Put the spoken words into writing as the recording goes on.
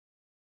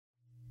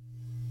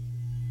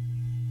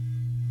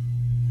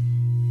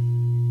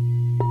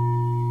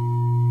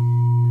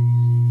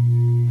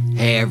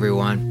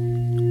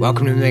everyone.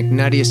 Welcome to the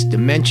McNuttiest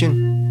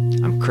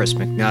Dimension. I'm Chris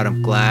McNutt.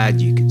 I'm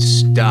glad you could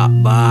stop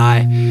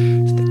by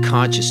to the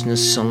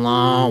Consciousness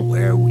Salon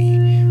where we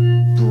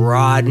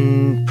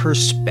broaden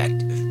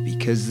perspective,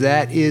 because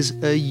that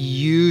is a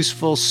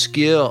useful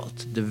skill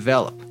to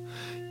develop.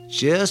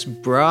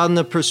 Just broaden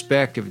the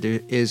perspective.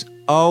 There is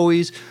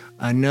always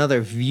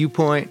another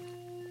viewpoint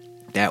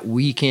that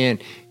we can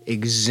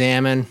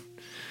examine.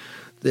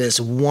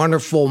 This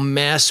wonderful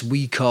mess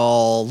we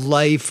call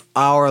life,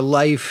 our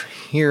life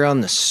here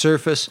on the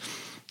surface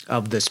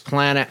of this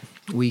planet.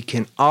 We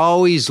can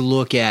always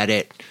look at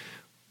it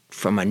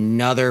from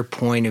another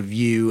point of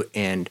view,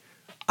 and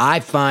I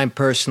find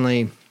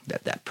personally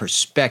that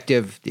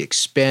perspective, the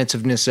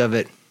expansiveness of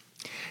it,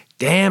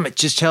 damn, it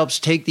just helps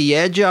take the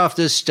edge off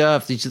this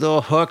stuff. These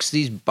little hooks,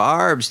 these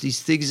barbs,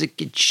 these things that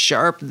get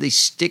sharp, they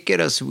stick at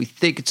us. We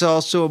think it's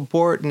all so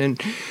important.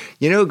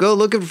 And, go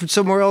looking for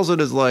somewhere else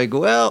and it's like,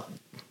 well,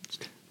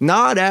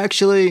 not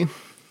actually.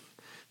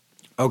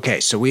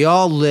 Okay, so we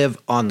all live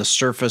on the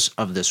surface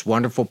of this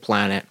wonderful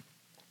planet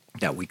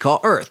that we call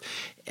Earth.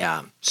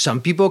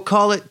 Some people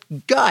call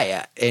it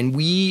Gaia, and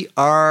we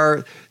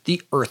are the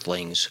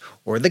Earthlings,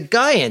 or the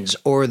Gaians,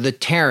 or the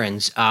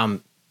Terrans.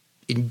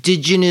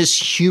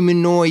 Indigenous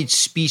humanoid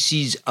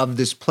species of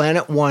this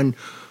planet, one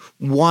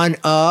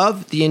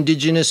of the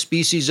indigenous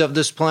species of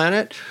this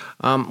planet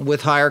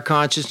with higher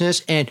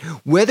consciousness. And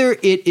whether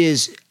it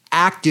is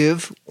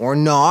active or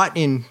not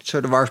in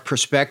sort of our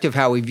perspective,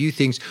 how we view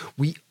things,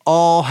 we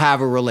all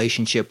have a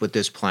relationship with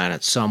this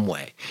planet some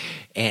way.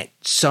 And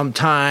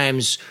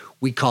sometimes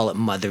we call it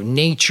Mother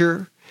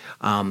Nature.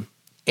 And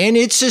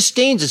it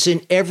sustains us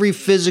in every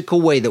physical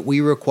way that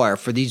we require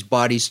for these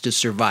bodies to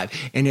survive.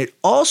 And it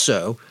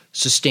also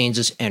sustains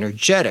us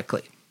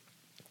energetically.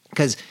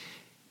 Because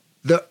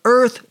the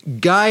Earth,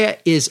 Gaia,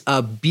 is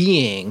a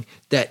being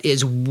that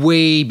is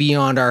way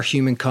beyond our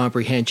human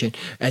comprehension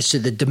as to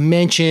the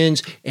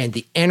dimensions and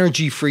the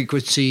energy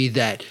frequency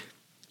that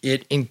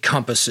it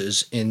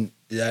encompasses in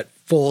that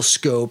full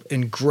scope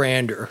and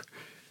grandeur.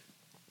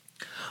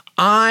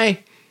 I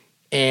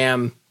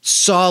am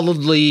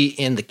solidly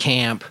in the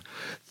camp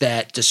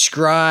that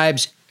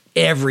describes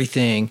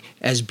everything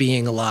as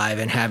being alive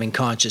and having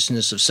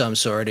consciousness of some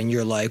sort. And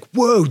you're like,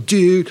 whoa,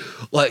 dude,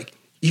 like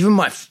even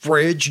my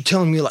fridge, you're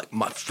telling me like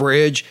my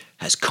fridge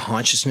has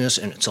consciousness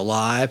and it's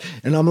alive?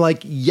 And I'm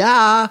like,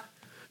 yeah,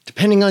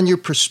 depending on your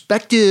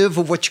perspective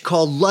of what you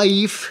call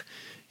life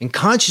and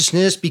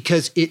consciousness,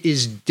 because it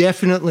is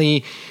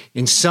definitely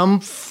in some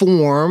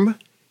form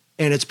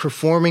and it's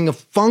performing a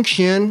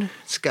function.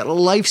 It's got a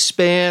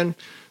lifespan,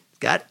 it's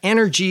got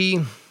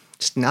energy.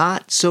 It's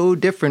not so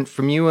different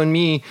from you and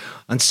me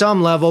on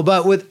some level,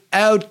 but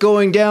without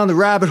going down the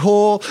rabbit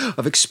hole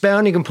of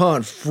expounding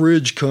upon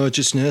fridge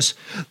consciousness,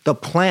 the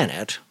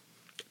planet,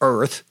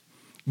 Earth,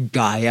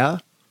 Gaia,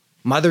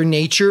 Mother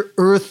Nature,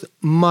 Earth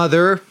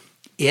Mother,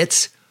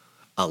 it's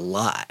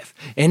alive.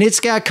 And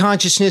it's got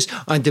consciousness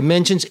on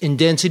dimensions and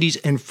densities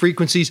and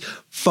frequencies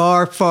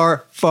far,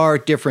 far, far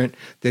different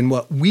than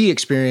what we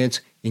experience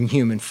in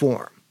human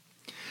form.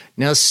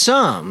 Now,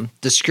 some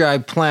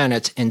describe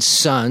planets and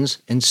suns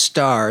and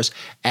stars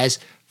as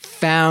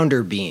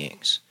founder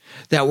beings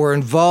that were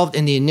involved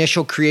in the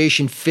initial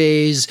creation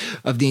phase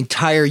of the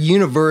entire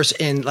universe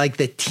and like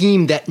the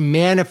team that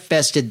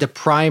manifested the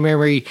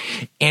primary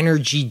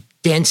energy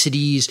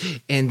densities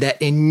and that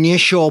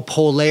initial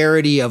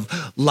polarity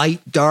of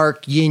light,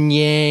 dark,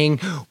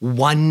 yin-yang,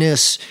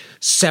 oneness,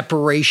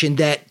 separation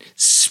that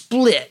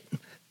split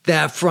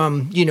that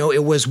from,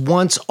 it was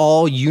once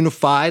all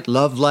unified,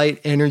 love, light,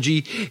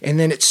 energy, and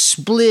then it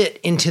split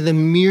into the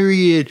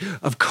myriad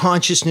of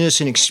consciousness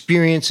and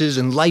experiences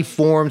and life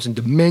forms and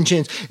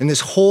dimensions and this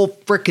whole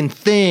frickin'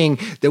 thing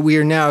that we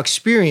are now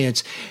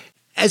experiencing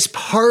as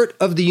part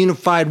of the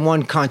unified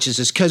one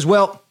consciousness. Because,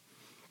 well,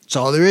 that's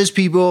all there is,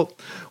 people.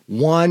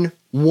 One,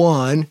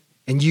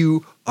 and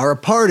you are a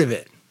part of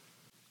it.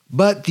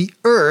 But the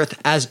Earth,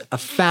 as a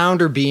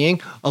founder being,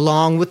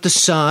 along with the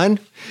sun,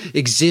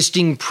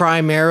 existing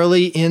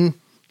primarily in,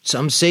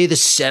 some say, the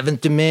seventh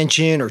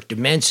dimension or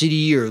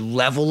dimensity or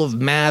level of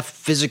math,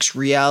 physics,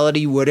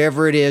 reality,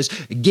 whatever it is,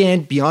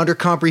 again, beyond our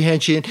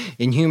comprehension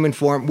in human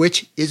form,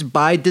 which is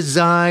by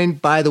design,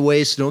 by the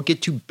way, so don't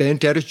get too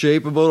bent out of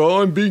shape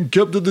about, I'm being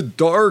kept in the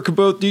dark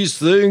about these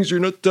things, you're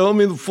not telling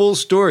me the full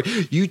story.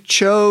 You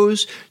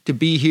chose to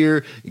be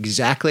here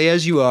exactly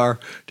as you are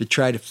to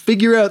try to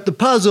figure out the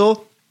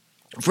puzzle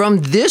from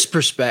this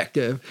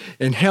perspective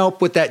and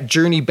help with that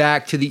journey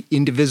back to the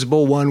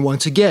indivisible one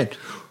once again,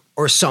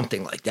 or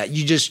something like that.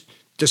 You just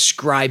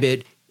describe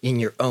it in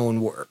your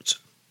own words.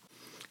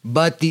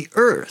 But the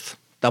Earth,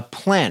 the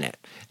planet,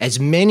 as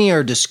many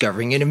are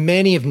discovering, and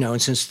many have known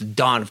since the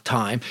dawn of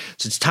time,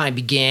 since time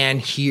began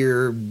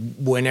here,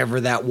 whenever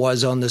that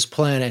was on this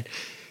planet,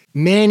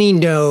 many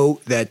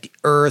know that the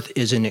Earth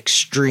is an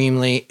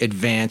extremely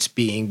advanced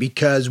being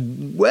because,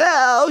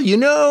 well,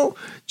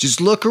 just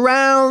look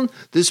around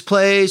this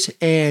place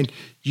and,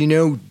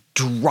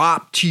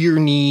 drop to your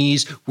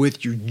knees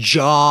with your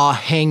jaw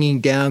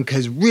hanging down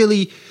because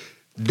really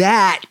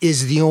That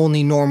is the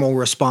only normal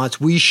response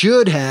we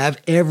should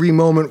have every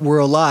moment we're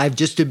alive,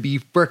 just to be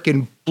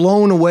frickin'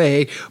 blown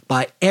away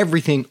by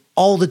everything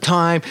all the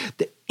time,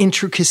 the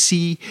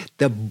intricacy,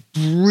 the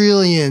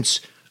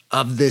brilliance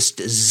of this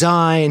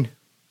design.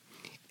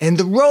 And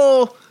the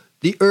role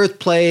the Earth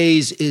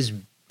plays is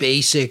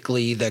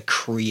basically the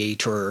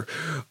creator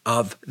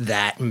of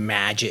that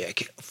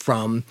magic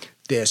from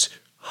this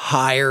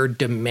higher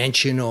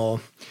dimensional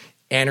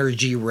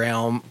energy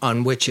realm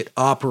on which it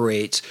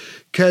operates,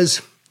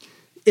 because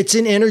it's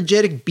an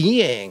energetic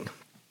being.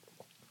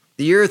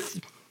 The Earth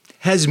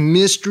has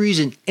mysteries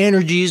and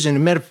energies and a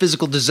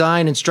metaphysical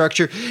design and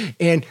structure,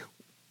 and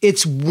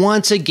it's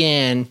once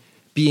again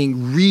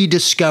being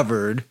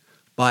rediscovered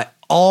by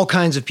all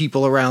kinds of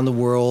people around the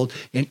world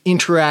and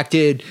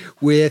interacted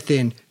with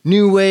in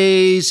new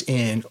ways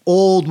and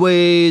old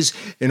ways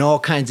and all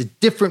kinds of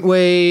different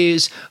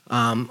ways.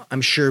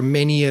 I'm sure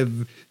many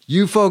of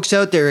you folks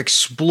out there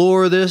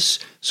explore this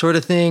sort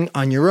of thing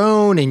on your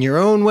own, in your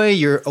own way.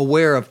 You're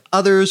aware of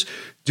others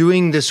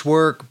doing this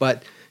work,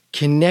 but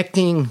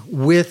connecting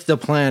with the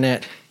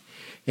planet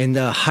and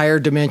the higher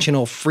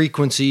dimensional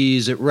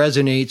frequencies it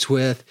resonates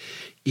with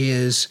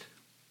is,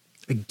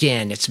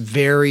 again, it's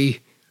very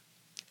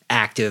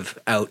active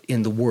out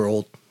in the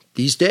world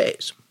these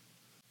days.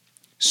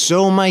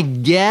 So my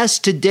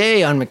guest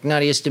today on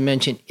McNuttiest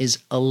Dimension is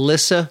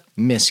Alyssa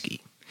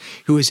Miskey,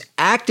 who is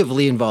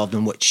actively involved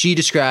in what she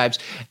describes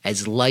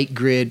as light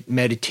grid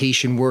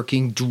meditation,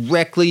 working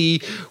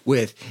directly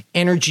with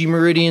energy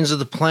meridians of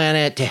the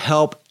planet to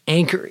help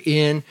anchor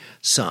in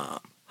some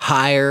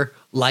higher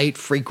light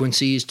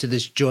frequencies to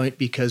this joint,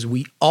 because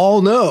we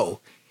all know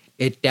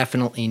it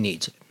definitely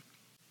needs it.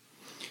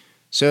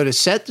 So to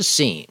set the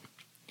scene,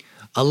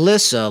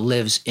 Alyssa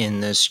lives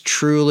in this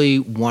truly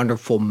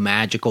wonderful,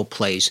 magical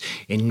place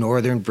in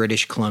northern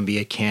British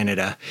Columbia,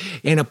 Canada,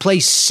 in a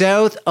place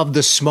south of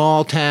the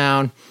small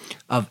town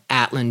of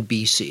Atlin,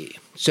 BC.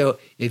 So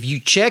if you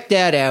check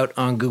that out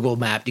on Google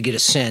Maps to get a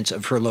sense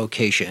of her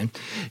location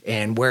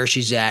and where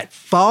she's at,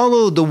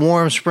 follow the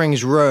Warm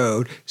Springs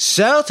Road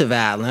south of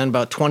Atlin,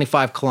 about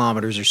 25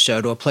 kilometers or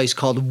so, to a place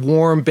called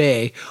Warm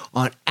Bay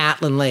on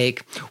Atlin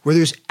Lake, where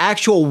there's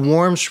actual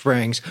warm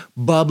springs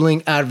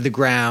bubbling out of the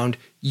ground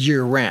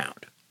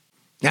year-round.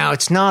 Now,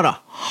 it's not a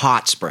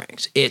hot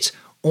springs. It's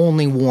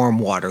only warm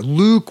water,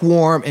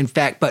 lukewarm, in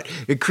fact, but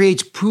it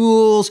creates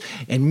pools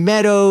and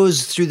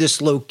meadows through this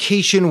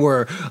location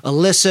where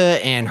Alyssa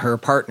and her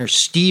partner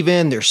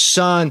Steven, their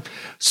son,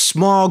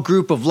 small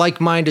group of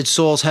like-minded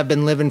souls have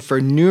been living for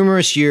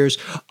numerous years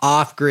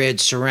off-grid,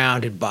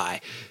 surrounded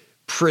by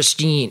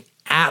pristine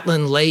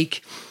Atlin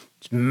Lake,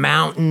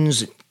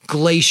 mountains,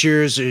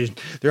 glaciers.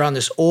 They're on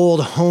this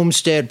old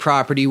homestead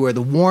property where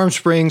the warm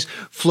springs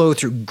flow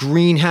through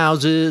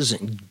greenhouses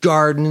and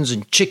gardens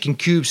and chicken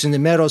coops in the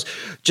meadows,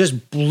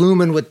 just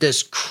blooming with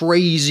this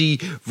crazy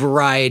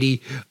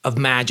variety of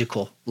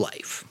magical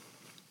life.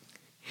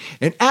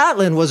 And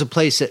Atlin was a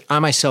place that I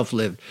myself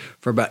lived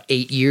for about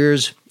 8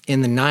 years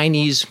in the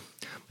 90s.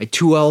 My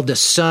two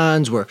eldest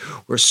sons were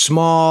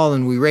small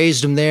and we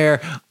raised them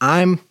there.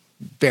 I'm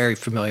very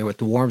familiar with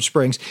the Warm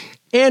Springs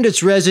and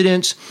its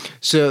residents.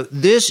 So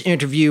this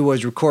interview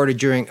was recorded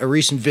during a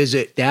recent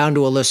visit down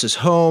to Alyssa's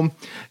home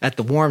at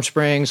the Warm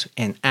Springs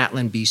in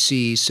Atlin,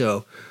 BC.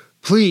 So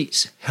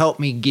please help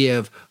me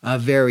give a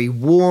very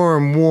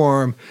warm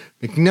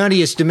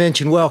McNuttiest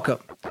Dimension welcome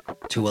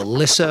to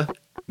Alyssa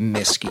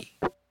Miskey.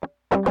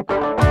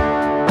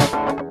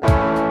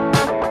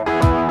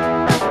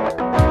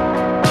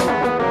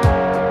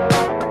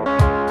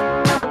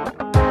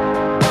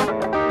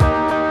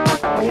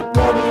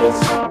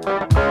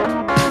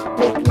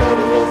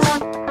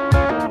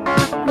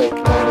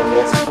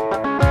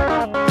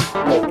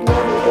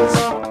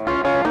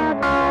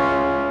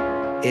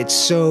 It's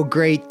so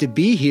great to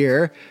be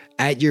here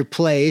at your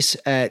place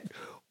at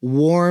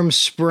Warm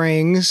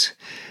Springs,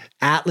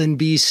 Atlin,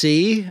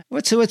 BC.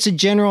 What's a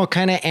general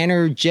kind of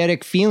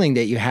energetic feeling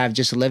that you have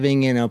just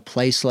living in a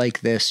place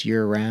like this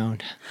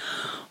year-round?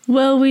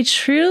 Well, we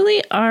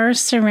truly are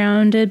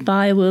surrounded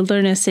by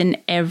wilderness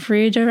in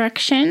every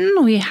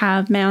direction. We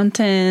have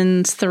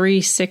mountains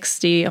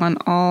 360 on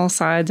all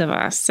sides of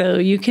us. So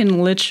you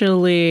can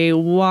literally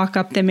walk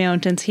up the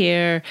mountains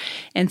here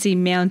and see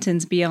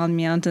mountains beyond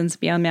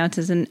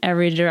mountains in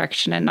every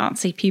direction and not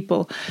see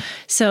people.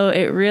 So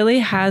it really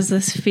has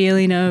this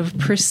feeling of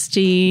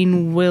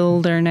pristine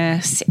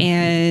wilderness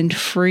and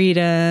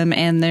freedom.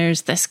 And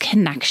there's this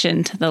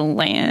connection to the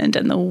land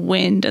and the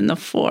wind and the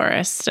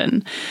forest,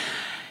 and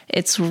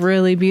it's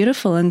really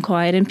beautiful and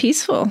quiet and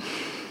peaceful.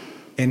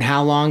 And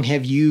how long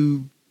have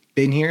you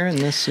been here in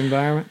this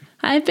environment?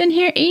 I've been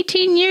here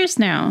 18 years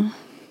now.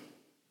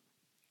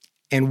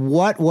 And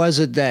what was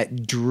it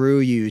that drew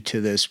you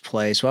to this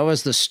place? What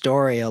was the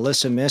story?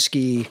 Alyssa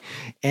Miskey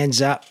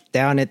ends up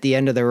down at the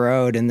end of the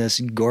road in this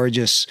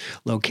gorgeous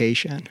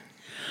location.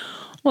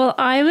 Well,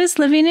 I was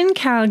living in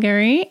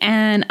Calgary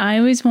and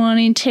I was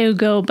wanting to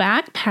go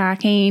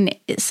backpacking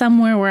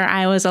somewhere where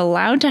I was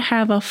allowed to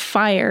have a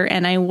fire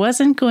and I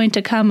wasn't going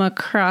to come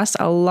across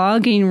a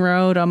logging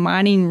road, a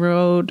mining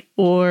road,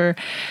 or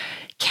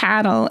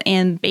cattle.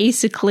 And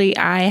basically,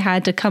 I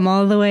had to come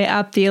all the way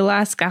up the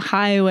Alaska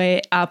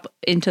Highway up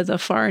into the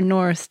far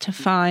north to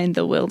find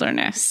the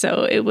wilderness.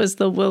 So it was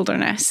the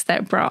wilderness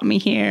that brought me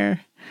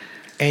here.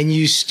 And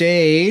you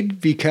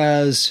stayed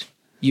because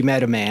you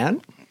met a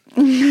man?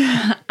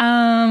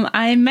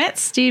 I met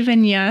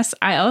Stephen, yes.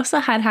 I also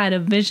had a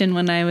vision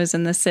when I was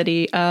in the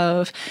city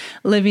of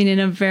living in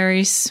a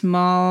very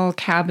small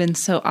cabin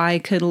so I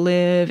could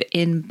live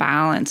in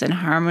balance and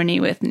harmony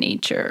with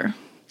nature.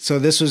 So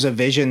this was a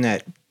vision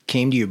that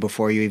came to you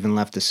before you even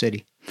left the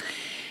city?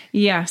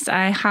 Yes,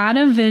 I had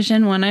a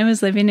vision when I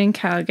was living in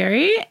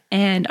Calgary,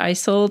 and I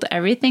sold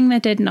everything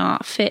that did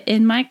not fit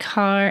in my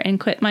car and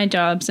quit my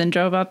jobs and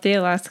drove up the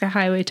Alaska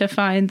Highway to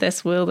find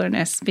this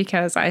wilderness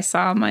because I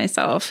saw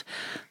myself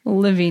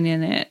living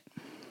in it.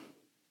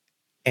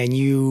 And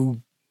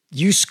you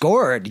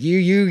scored.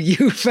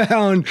 You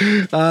found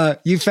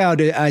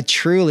a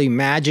truly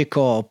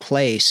magical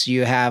place.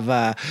 You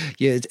have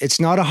it's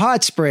not a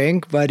hot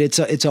spring, but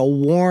it's a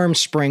warm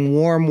spring.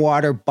 Warm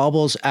water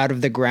bubbles out of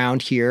the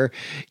ground here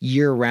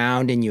year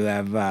round, and you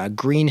have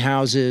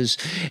greenhouses,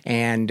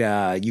 and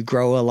you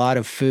grow a lot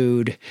of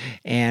food.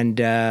 And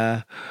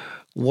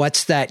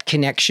what's that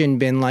connection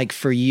been like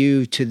for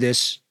you to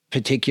this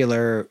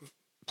particular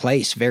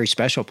place? Very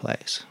special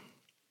place.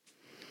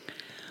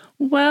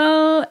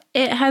 Well,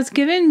 it has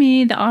given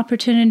me the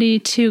opportunity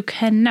to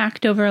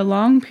connect over a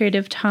long period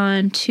of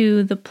time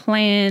to the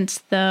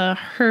plants, the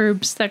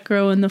herbs that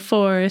grow in the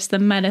forest, the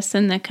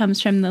medicine that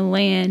comes from the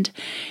land,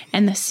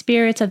 and the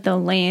spirits of the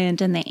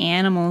land and the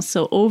animals.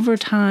 So over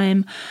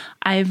time,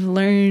 I've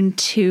learned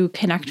to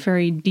connect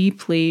very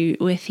deeply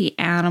with the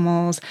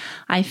animals.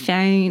 I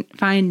find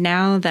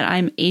now that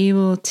I'm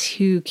able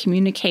to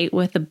communicate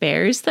with the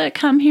bears that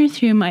come here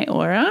through my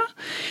aura.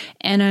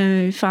 And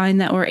I find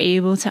that we're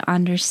able to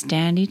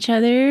understand each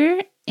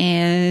other.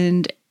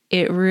 And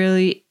it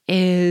really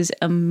is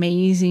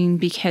amazing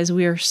because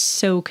we are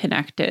so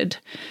connected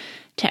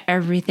to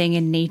everything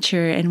in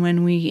nature. And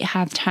when we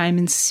have time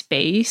and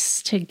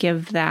space to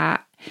give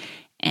that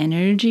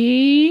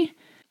energy,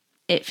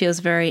 it feels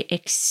very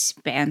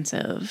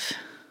expansive.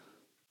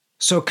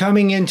 So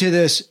coming into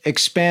this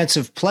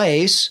expansive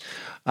place,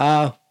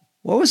 what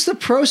was the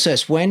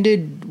process?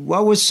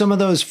 What was some of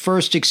those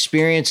first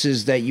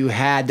experiences that you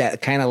had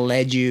that kind of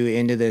led you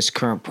into this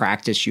current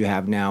practice you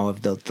have now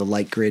of the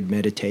light grid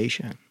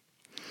meditation?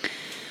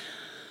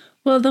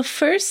 Well, the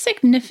first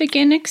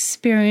significant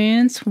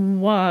experience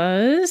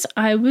was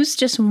I was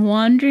just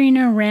wandering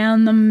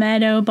around the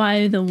meadow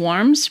by the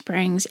warm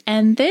springs,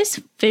 and this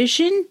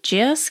vision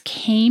just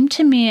came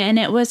to me, and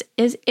it was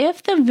as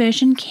if the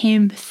vision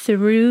came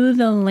through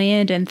the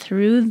land and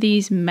through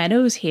these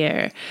meadows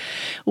here,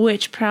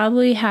 which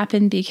probably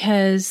happened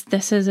because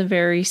this is a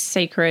very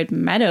sacred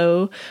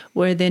meadow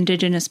where the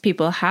indigenous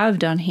people have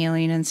done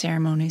healing and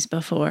ceremonies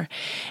before.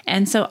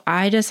 And so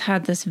I just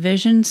had this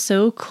vision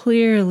so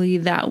clearly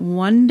that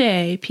one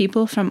day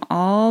people from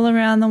all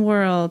around the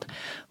world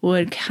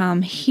would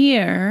come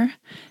here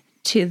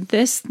to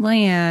this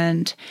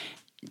land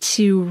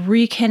to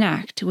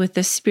reconnect with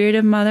the spirit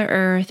of Mother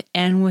Earth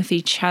and with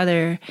each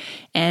other,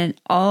 and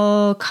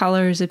all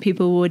colors of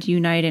people would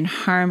unite in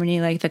harmony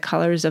like the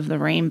colors of the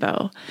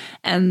rainbow.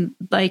 And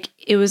like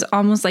it was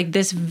almost like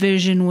this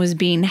vision was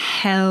being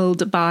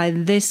held by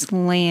this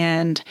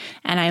land,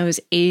 and I was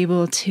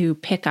able to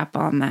pick up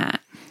on that.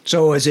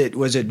 So was it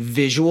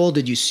visual?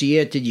 Did you see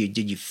it? Did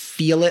you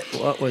feel it?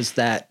 What was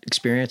that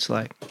experience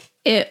like?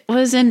 It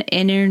was an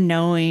inner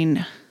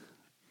knowing.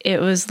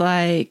 It was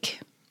like,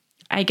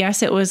 I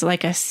guess it was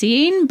like a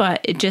seeing,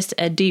 but just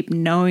a deep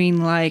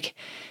knowing, like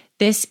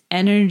this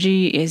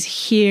energy is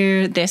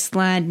here. This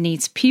land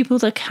needs people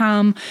to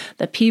come.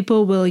 The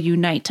people will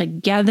unite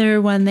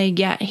together when they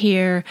get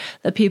here.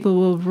 The people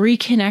will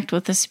reconnect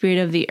with the spirit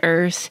of the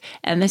earth.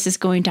 And this is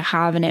going to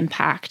have an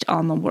impact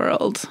on the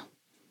world.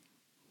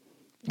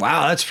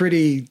 Wow,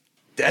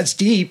 that's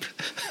deep.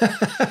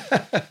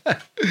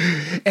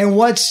 And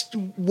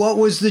what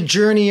was the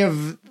journey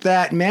of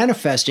that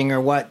manifesting,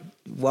 or what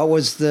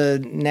was the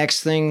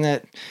next thing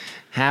that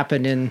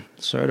happened in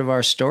sort of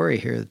our story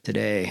here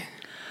today?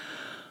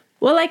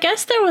 Well, I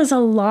guess there was a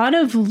lot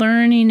of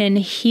learning and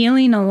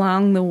healing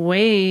along the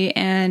way,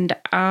 and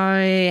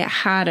I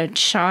had a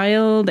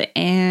child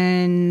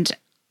and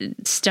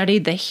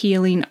studied the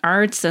healing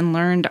arts and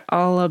learned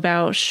all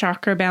about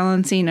chakra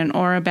balancing and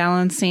aura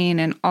balancing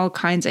and all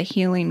kinds of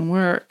healing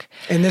work.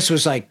 And this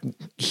was like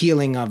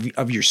healing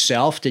of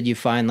yourself? Did you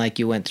find like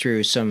you went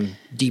through some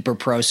deeper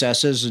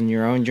processes in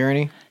your own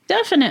journey?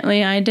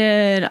 Definitely. I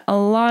did a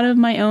lot of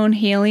my own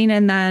healing,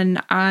 and then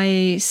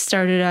I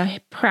started a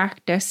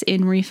practice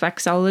in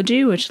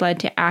reflexology, which led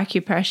to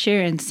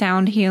acupressure and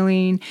sound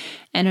healing,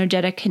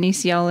 energetic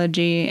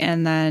kinesiology,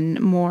 and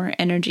then more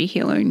energy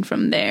healing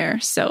from there.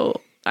 So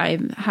I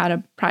had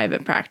a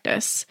private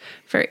practice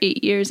for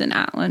 8 years in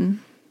Atlin.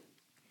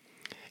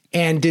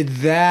 And did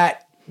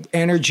that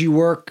energy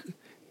work,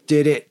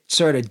 did it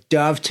sort of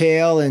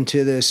dovetail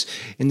into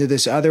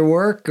this other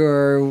work,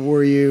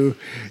 or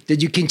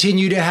did you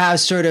continue to have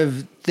sort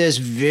of this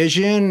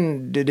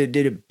vision? Did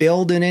it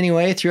build in any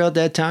way throughout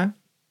that time?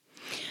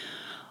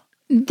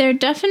 There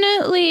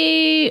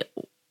definitely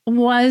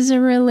was a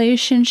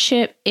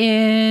relationship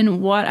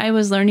in what I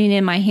was learning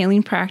in my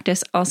healing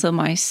practice, also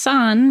my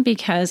son,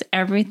 because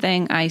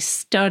everything I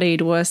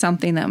studied was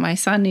something that my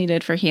son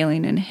needed for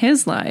healing in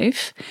his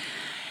life.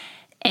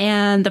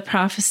 And the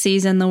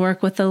prophecies and the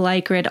work with the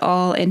light grid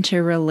all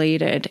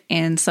interrelated.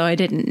 And so I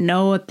didn't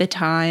know at the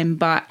time,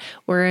 but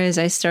whereas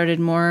I started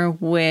more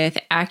with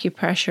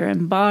acupressure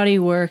and body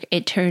work,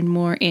 it turned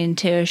more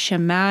into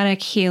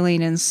shamanic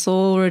healing and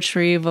soul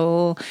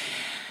retrieval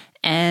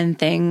and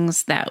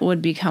things that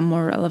would become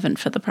more relevant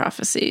for the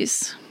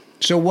prophecies.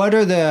 So what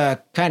are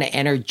the kind of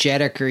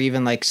energetic or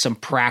even like some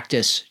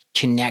practice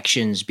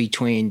connections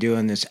between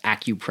doing this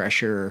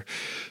acupressure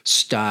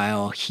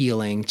style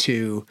healing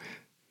to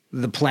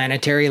the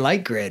planetary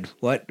light grid?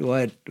 What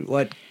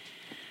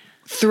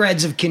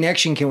threads of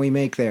connection can we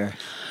make there?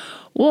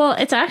 Well,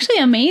 it's actually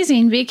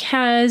amazing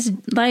because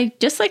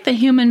just like the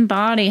human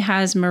body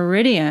has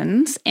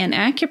meridians and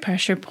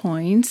acupressure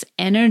points,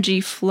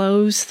 energy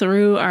flows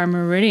through our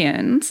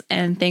meridians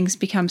and things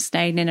become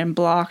stagnant and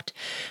blocked.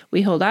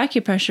 We hold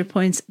acupressure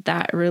points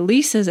that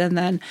releases, and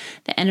then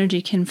the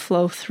energy can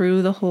flow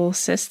through the whole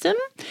system.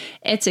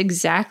 It's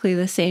exactly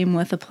the same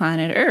with the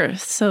planet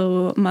Earth.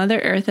 So Mother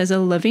Earth is a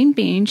living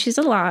being. She's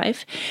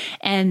alive.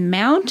 And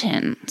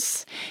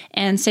mountains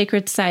and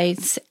sacred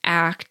sites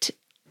act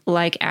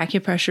like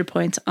acupressure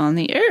points on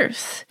the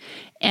earth.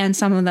 And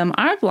some of them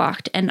are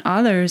blocked and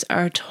others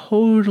are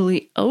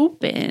totally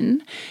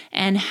open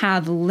and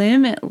have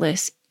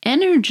limitless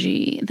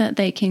energy that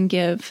they can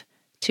give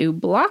to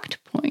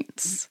blocked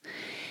points.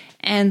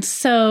 And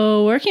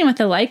so working with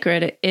the light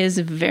grid is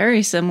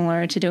very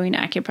similar to doing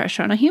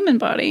acupressure on a human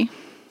body.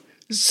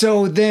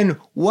 So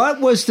then what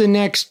was the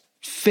next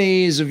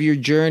phase of your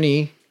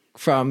journey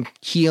from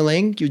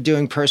healing? You're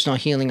doing personal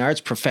healing arts,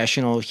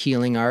 professional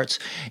healing arts.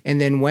 And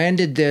then when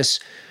did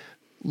this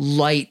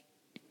light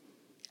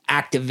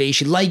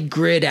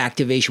grid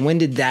activation, when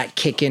did that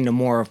kick into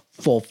more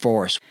full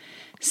force?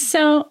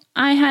 So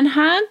I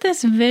had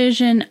this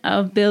vision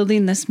of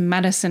building this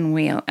medicine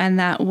wheel, and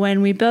that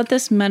when we built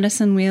this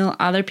medicine wheel,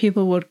 other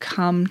people would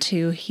come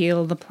to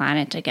heal the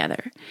planet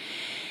together.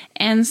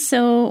 And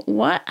so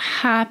what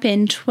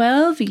happened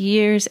 12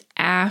 years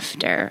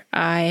after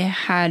I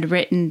had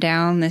written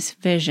down this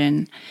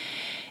vision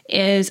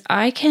is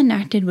I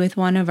connected with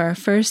one of our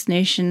First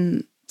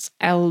Nations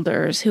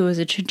elders who was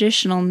a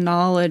traditional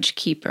knowledge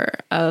keeper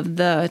of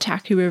the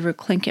Taku River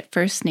Tlingit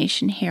First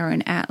Nation here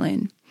in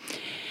Atlin.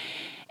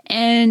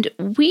 And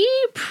we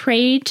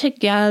prayed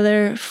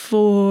together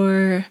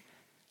for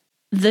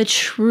the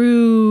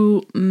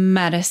true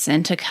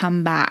medicine to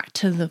come back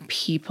to the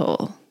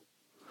people,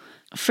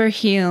 for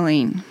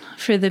healing,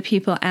 for the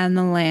people and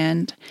the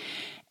land.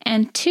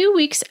 And 2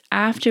 weeks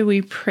after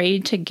we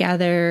prayed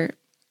together,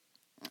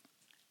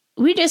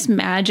 we just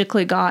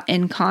magically got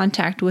in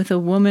contact with a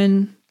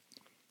woman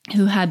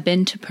who had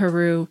been to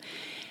Peru,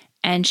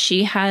 and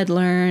she had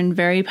learned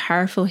very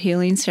powerful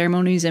healing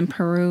ceremonies in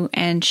Peru,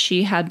 and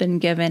she had been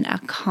given a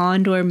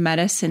condor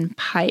medicine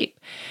pipe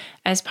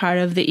as part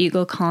of the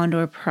Eagle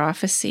Condor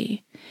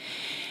prophecy.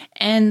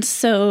 And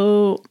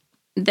so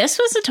this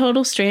was a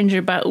total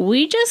stranger, but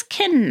we just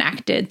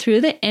connected through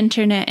the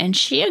internet, and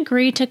she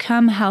agreed to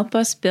come help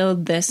us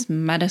build this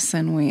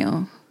medicine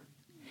wheel.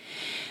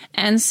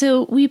 And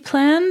so we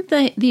planned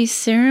these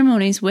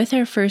ceremonies with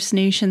our First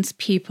Nations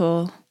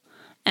people,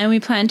 and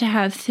we planned to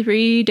have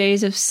 3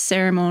 days of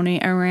ceremony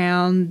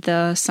around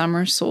the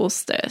summer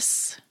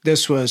solstice.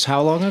 This was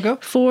how long ago?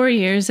 4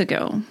 years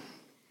ago.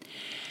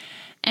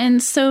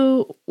 And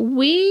so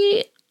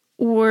we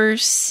were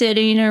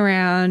sitting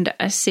around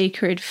a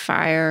sacred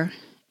fire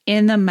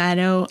in the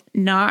meadow,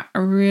 not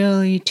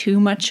really too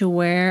much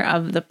aware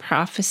of the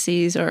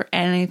prophecies or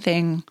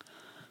anything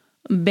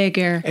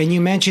bigger. And you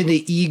mentioned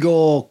the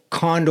Eagle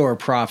Condor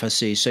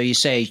prophecy. So you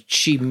say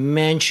she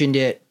mentioned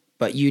it,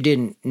 but you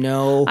didn't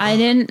know. I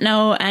didn't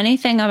know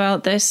anything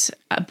about this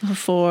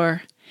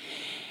before.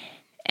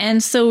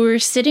 And so we're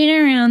sitting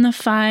around the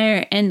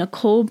fire, and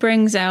Nicole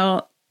brings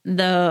out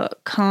the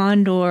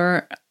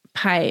condor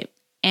pipe.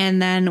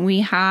 And then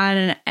we had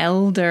an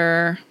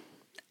elder,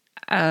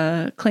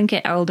 a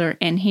Tlingit elder,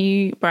 and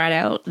he brought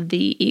out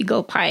the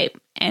eagle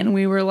pipe. And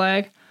we were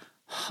like,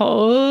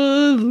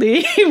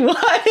 holy,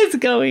 what is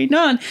going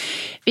on?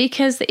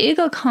 Because the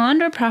Eagle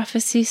Condor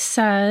prophecy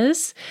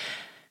says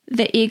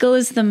the eagle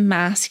is the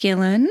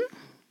masculine,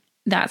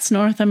 that's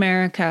North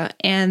America,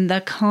 and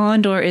the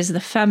condor is the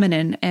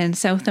feminine in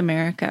South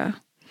America.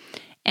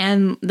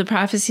 And the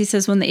prophecy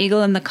says when the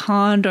eagle and the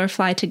condor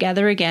fly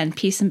together again,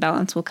 peace and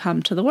balance will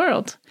come to the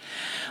world.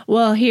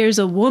 Well, here's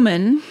a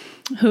woman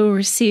who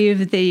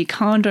received the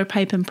condor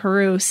pipe in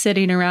Peru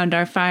sitting around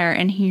our fire,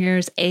 and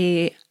here's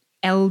a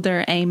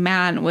elder, a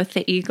man with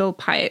the eagle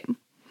pipe.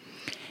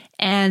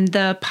 And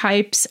the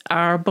pipes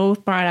are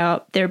both brought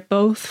out. They're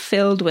both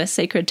filled with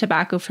sacred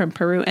tobacco from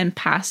Peru and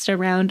passed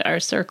around our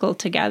circle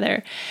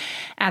together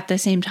at the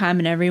same time.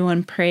 And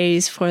everyone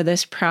prays for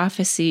this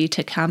prophecy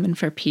to come and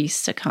for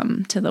peace to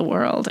come to the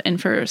world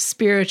and for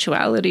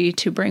spirituality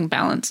to bring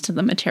balance to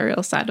the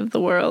material side of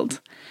the world.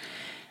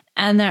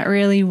 And that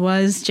really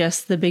was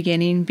just the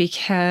beginning,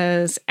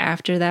 because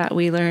after that,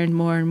 we learned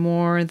more and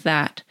more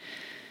that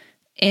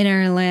in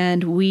our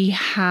land,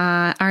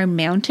 our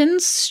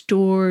mountains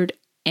stored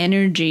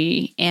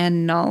energy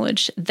and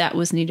knowledge that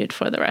was needed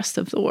for the rest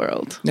of the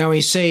world. Now,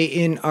 we say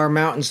in our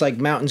mountains, like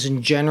mountains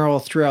in general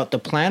throughout the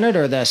planet,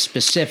 or the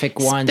specific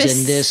ones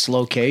in this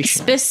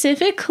location?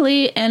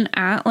 Specifically in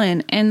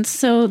Atlin. And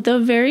so the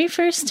very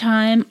first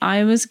time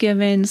I was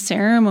given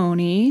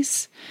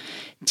ceremonies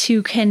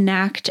to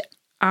connect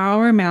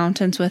our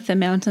mountains with the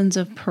mountains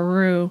of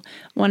Peru,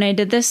 when I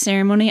did this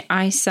ceremony,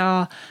 I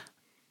saw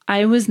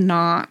I was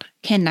not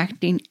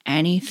connecting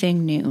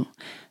anything new.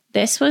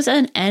 This was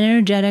an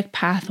energetic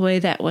pathway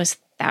that was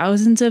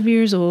thousands of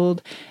years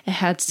old. It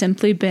had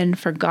simply been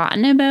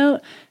forgotten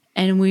about,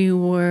 and we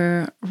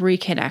were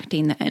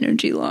reconnecting the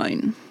energy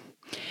line.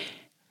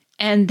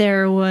 And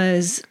there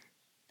was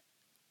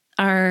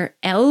our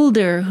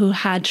elder who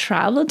had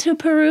traveled to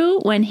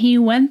Peru. When he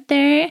went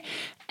there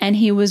and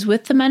he was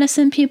with the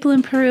medicine people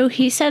in Peru,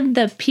 he said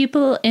the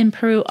people in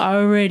Peru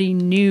already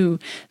knew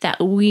that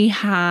we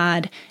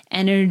had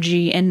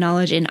energy and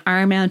knowledge in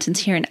our mountains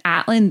here in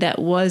Atlin that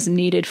was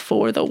needed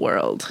for the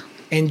world.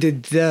 And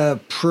did the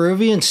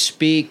Peruvians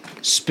speak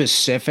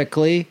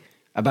specifically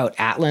about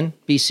Atlin,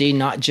 BC,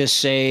 not just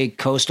say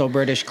coastal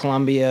British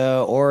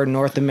Columbia or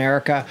North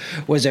America?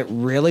 Was it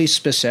really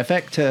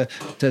specific to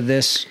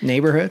this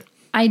neighborhood?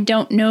 I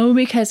don't know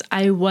because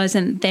I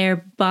wasn't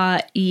there,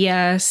 but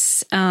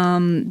yes,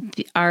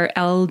 our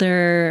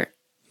elder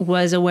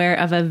was aware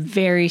of a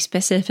very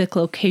specific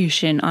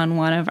location on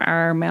one of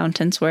our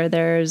mountains where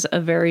there's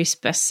a very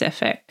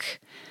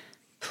specific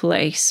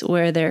place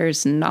where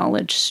there's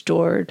knowledge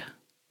stored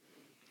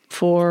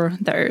for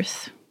the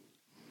earth.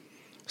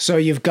 So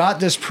you've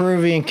got this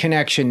Peruvian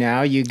connection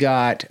now. You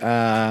got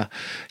the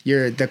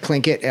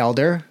Tlingit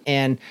elder.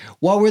 And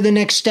what were the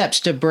next steps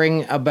to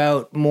bring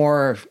about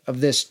more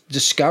of this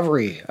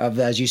discovery of,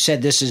 as you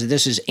said, this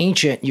is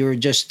ancient.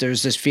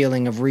 There's this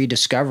feeling of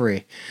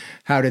rediscovery.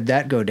 How did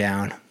that go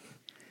down?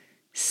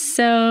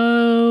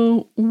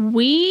 So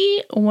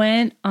we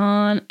went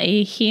on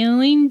a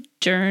healing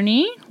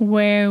journey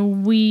where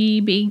we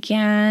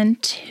began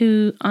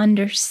to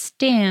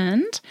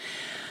understand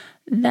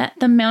that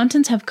the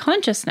mountains have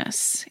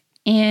consciousness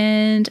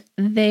and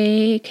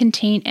they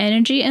contain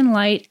energy and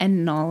light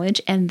and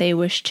knowledge, and they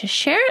wish to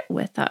share it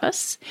with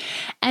us.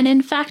 And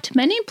in fact,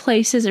 many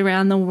places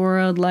around the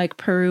world, like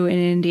Peru and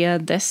India,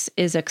 this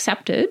is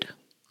accepted.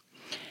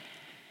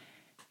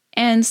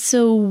 And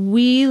so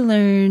we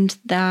learned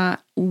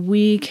that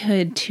we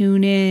could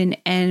tune in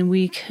and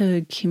we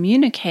could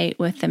communicate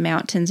with the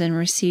mountains and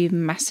receive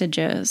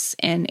messages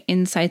and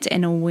insights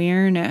and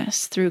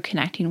awareness through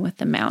connecting with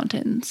the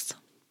mountains.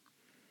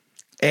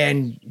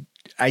 And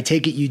I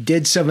take it you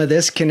did some of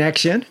this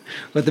connection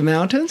with the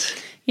mountains?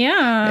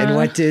 Yeah. And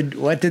what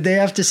did they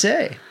have to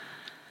say?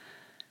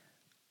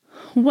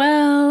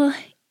 Well,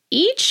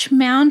 each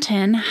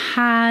mountain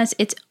has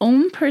its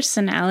own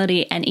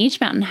personality, and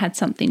each mountain had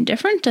something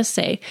different to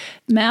say.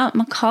 Mount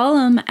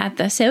McCollum at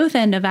the south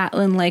end of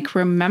Atlin Lake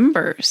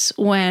remembers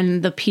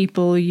when the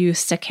people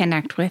used to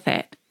connect with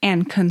it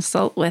and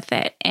consult with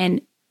it.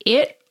 And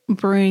it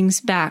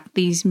brings back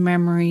these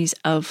memories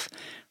of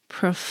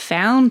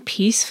profound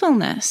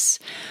peacefulness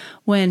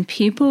when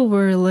people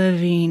were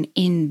living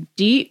in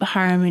deep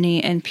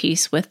harmony and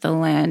peace with the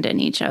land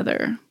and each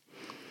other.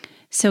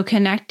 So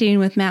connecting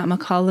with Mount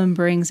McCollum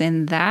brings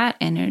in that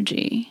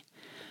energy.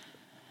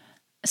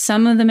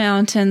 Some of the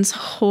mountains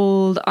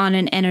hold on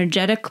an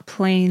energetic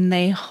plane,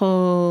 they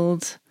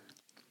hold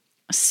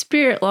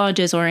spirit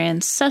lodges or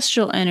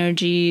ancestral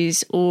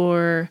energies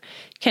or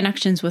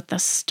connections with the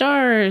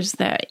stars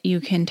that you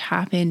can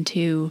tap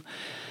into.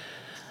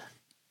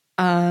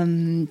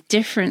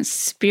 Different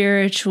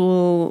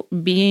spiritual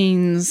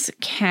beings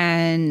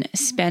can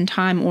spend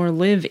time or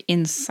live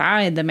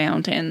inside the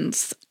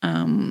mountains.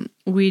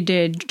 We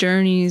did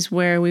journeys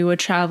where we would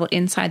travel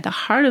inside the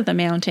heart of the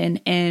mountain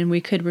and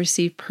we could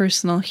receive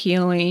personal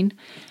healing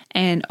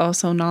and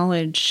also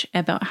knowledge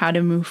about how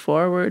to move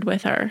forward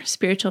with our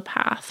spiritual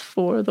path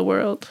for the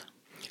world.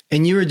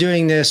 And you were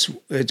doing this,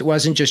 it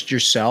wasn't just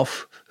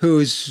yourself. Who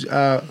was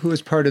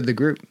part of the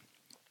group?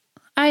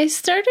 I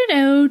started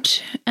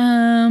out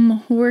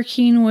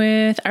working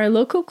with our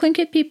local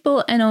Tlingit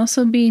people and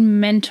also being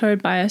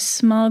mentored by a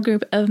small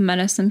group of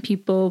medicine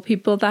people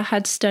that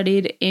had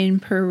studied in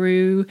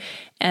Peru,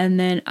 and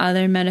then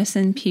other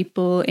medicine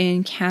people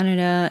in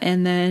Canada,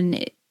 and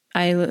then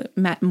I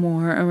met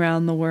more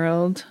around the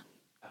world.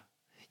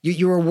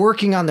 You were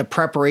working on the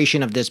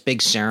preparation of this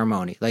big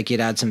ceremony. Like you'd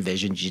had some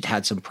visions, you'd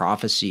had some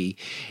prophecy,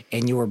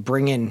 and you were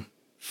bringing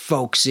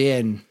folks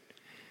in.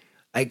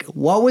 Like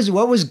what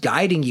was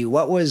guiding you?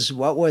 What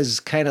was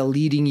kind of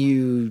leading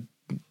you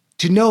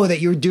to know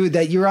that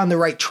you're on the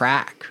right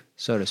track,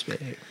 so to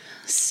speak?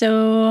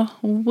 So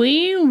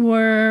we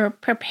were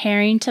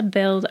preparing to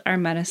build our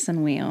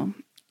medicine wheel,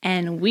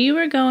 and we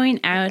were going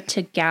out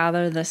to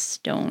gather the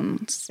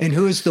stones. And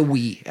who is the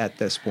we at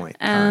this point?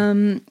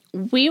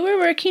 We were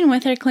working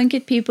with our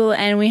Tlingit people,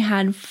 and we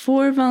had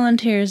 4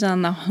 volunteers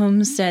on the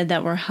homestead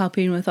that were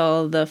helping with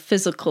all the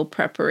physical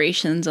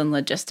preparations and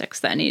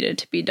logistics that needed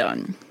to be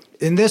done.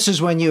 And this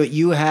is when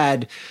you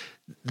had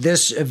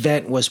this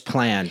event was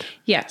planned.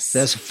 Yes.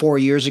 That's 4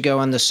 years ago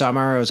in the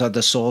summer. It was at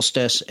the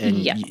solstice,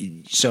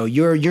 and so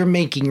you're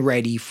making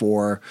ready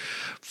for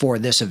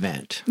this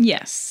event.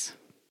 Yes.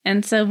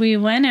 And so we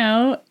went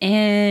out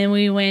and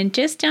we went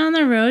just down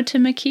the road to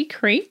McKee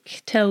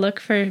Creek to look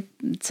for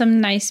some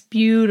nice,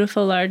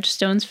 beautiful, large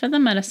stones for the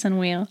medicine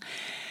wheel.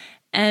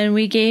 And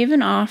we gave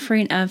an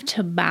offering of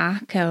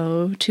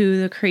tobacco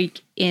to the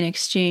creek in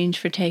exchange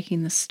for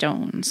taking the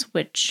stones,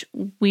 which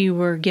we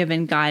were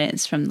given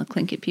guidance from the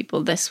Tlingit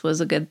people. This was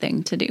a good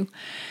thing to do.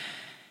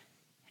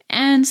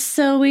 And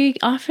so we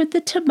offered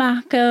the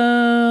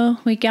tobacco,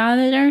 we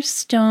gathered our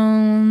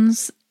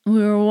stones, we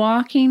were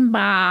walking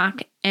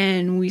back,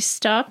 and we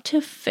stopped to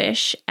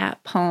fish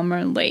at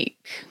Palmer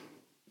Lake.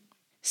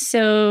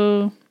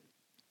 So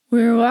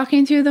we were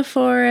walking through the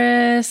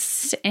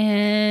forest,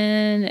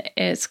 and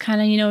it's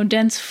kind of,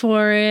 dense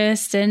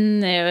forest,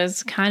 and it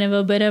was kind of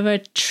a bit of a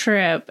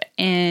trip.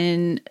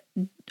 And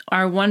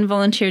our one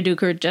volunteer,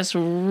 Duker, just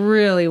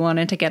really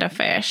wanted to get a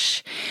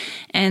fish.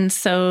 And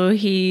so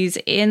he's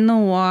in the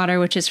water,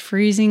 which is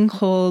freezing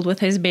cold, with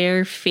his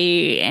bare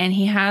feet, and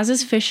he has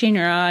his fishing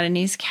rod and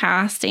he's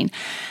casting.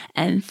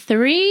 And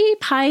 3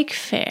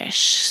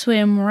 pikefish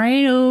swim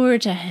right over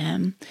to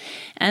him,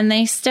 and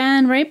they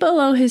stand right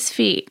below his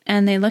feet,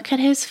 and they look at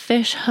his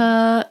fish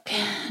hook,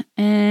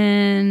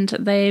 and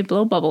they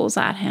blow bubbles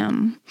at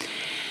him.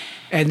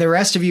 And the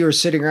rest of you are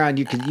sitting around.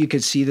 You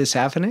could see this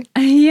happening?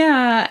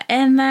 Yeah.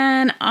 And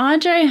then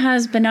Audrey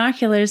has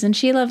binoculars, and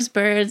she loves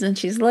birds, and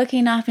she's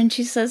looking up, and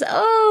she says,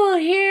 "Oh,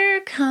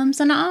 here comes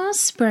an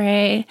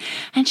osprey."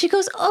 And she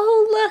goes,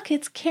 "Oh, look,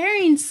 it's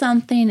carrying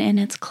something in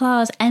its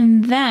claws."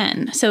 And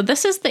then, so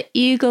this is the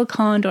eagle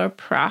condor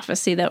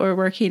prophecy that we're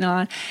working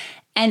on.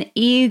 An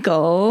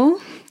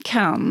eagle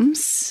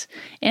comes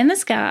in the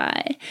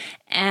sky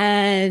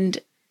and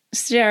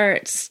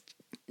starts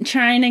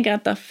trying to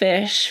get the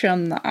fish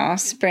from the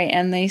osprey,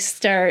 and they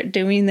start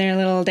doing their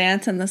little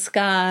dance in the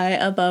sky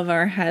above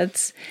our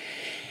heads.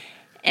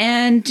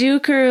 And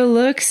Duker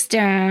looks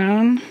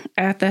down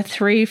at the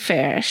 3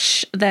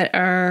 fish that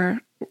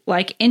are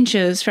like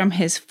inches from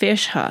his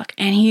fish hook,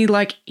 and he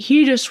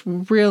just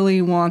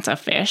really wants a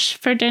fish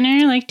for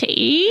dinner, like to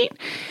eat.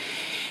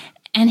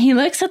 And he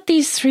looks at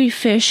these 3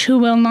 fish who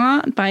will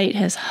not bite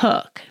his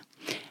hook,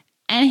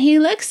 and he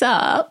looks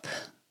up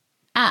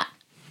at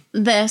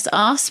this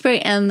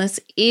osprey and this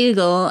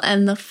eagle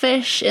and the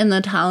fish in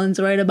the talons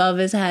right above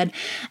his head.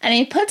 And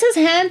he puts his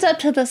hands up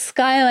to the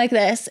sky like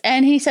this,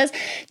 and he says,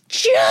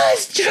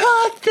 "Just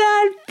drop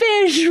that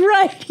fish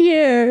right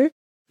here."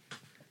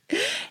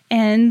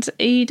 And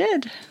he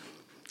did.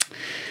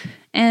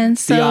 And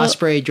so the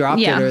osprey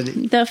dropped it? Or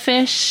the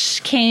fish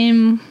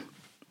came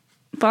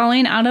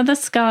falling out of the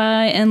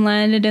sky and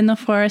landed in the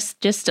forest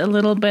just a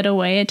little bit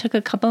away. It took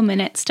a couple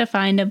minutes to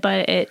find it,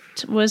 but it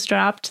was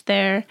dropped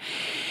there.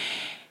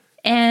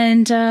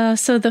 And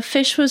so the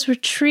fish was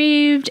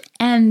retrieved,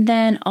 and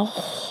then a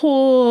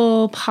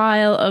whole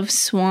pile of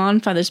swan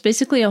feathers,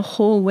 basically a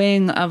whole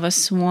wing of a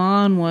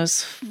swan,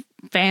 was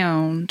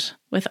found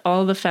with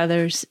all the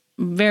feathers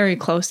very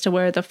close to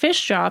where the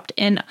fish dropped.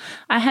 And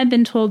I had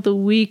been told the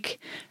week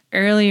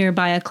earlier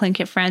by a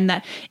Tlingit friend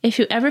that if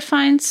you ever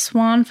find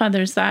swan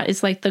feathers, that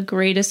is like the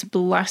greatest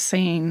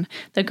blessing,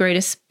 the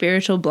greatest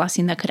spiritual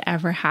blessing that could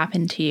ever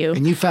happen to you.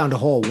 And you found a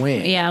whole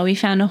wing. Yeah, we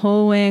found a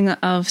whole wing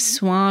of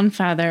swan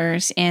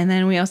feathers, and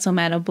then we also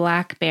met a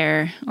black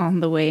bear on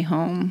the way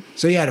home.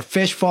 So you had a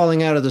fish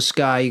falling out of the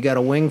sky, you got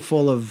a wing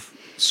full of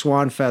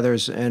swan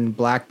feathers, and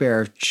black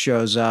bear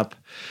shows up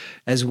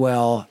as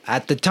well.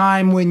 At the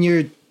time when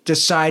you're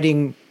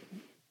deciding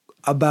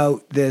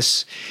about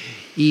this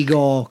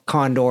eagle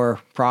condor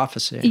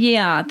prophecy.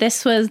 Yeah,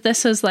 this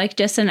was like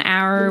just an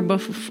hour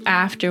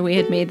after we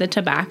had made the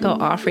tobacco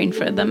offering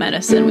for the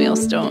medicine wheel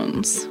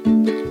stones.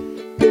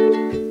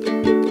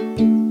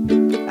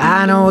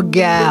 I know a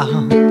gal,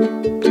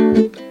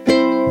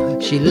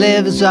 she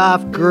lives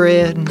off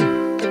grid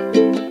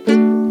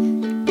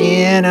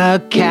in a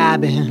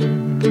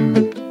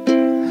cabin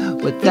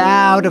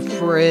without a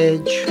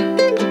fridge,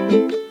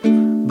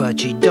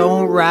 but she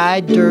don't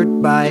ride dirt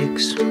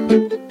bikes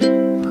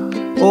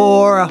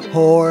or a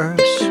horse.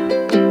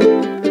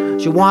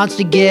 She wants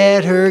to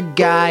get her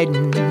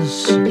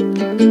guidance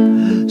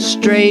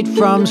straight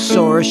from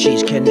source.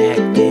 She's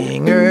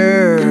connecting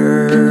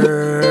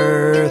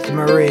Earth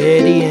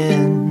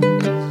meridians.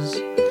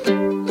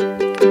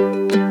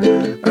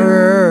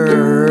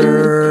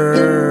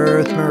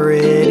 Earth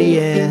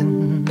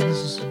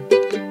meridians.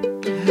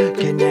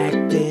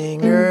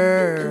 Connecting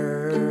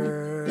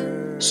Earth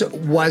So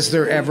was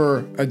there ever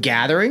a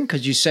gathering?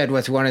 Because you said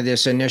with one of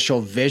this initial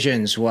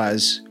visions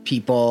was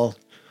people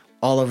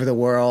all over the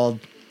world,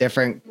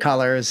 different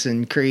colors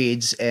and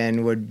creeds,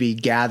 and would be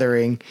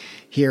gathering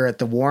here at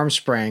the Warm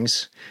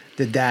Springs.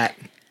 Did that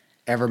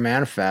ever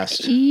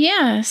manifest?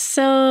 Yeah.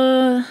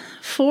 So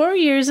 4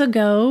 years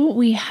ago,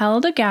 we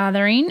held a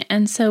gathering.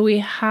 And so we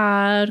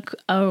had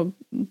a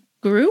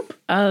group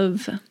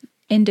of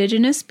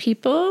Indigenous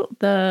people,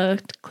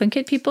 the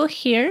Tlingit people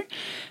here.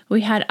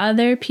 We had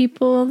other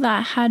people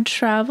that had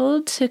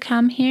traveled to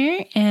come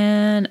here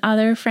and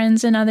other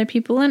friends and other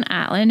people in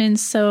Atlin. And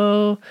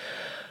so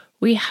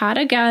we had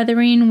a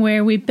gathering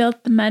where we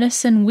built the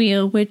medicine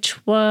wheel,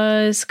 which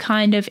was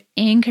kind of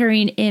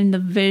anchoring in the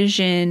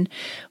vision.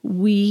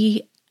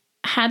 We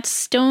had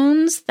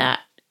stones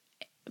that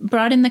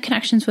brought in the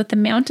connections with the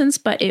mountains,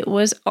 but it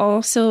was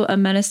also a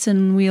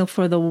medicine wheel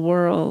for the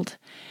world.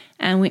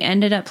 And we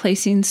ended up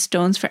placing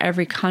stones for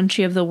every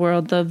country of the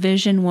world. The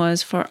vision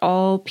was for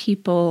all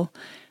people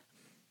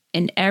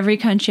in every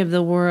country of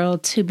the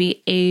world to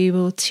be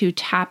able to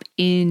tap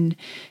in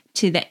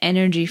to the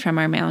energy from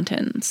our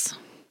mountains.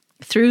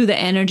 Through the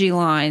energy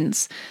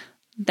lines,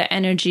 the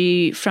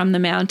energy from the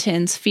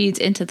mountains feeds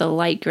into the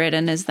light grid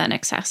and is then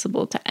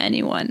accessible to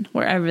anyone,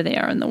 wherever they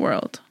are in the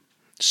world.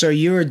 So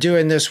you were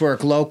doing this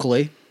work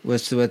locally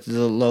with the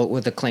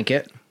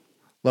Tlingit,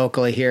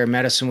 locally here,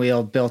 medicine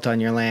wheel built on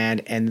your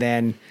land, and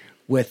then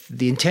with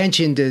the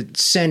intention to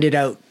send it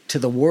out to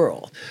the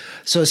world.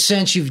 So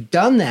since you've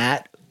done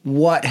that,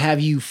 what have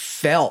you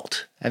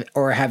felt?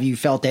 Or have you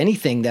felt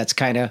anything that's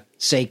kind of,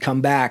 say, come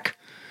back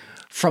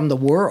from the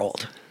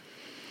world?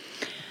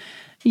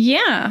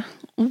 Yeah.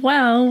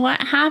 Well,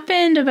 what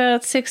happened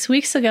about 6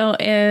 weeks ago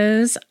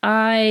is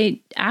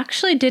I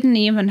actually didn't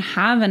even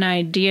have an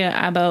idea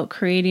about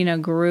creating a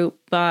group,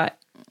 but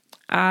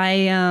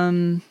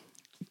I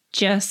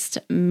just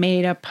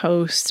made a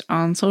post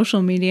on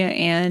social media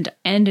and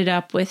ended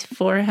up with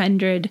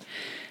 400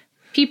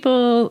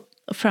 people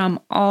from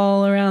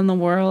all around the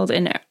world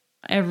and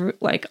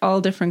all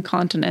different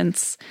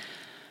continents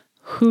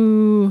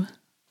who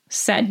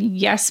said,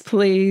 yes,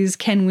 please,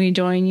 can we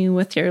join you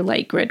with your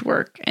light grid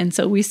work? And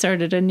so we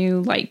started a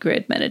new light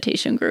grid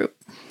meditation group.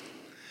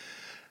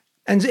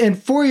 And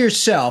for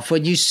yourself,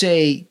 when you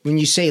say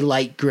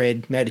light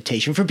grid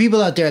meditation, for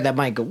people out there that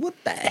might go, what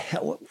the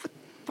hell?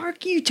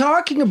 What are you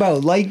talking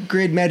about? Light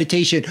grid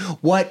meditation.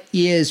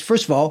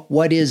 First of all,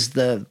 what is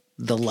the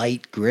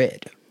light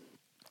grid?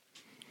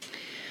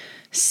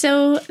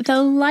 So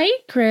the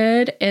light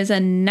grid is a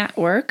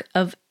network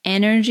of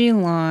energy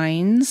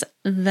lines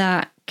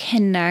that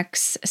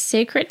connects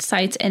sacred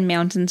sites and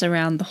mountains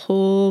around the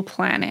whole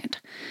planet.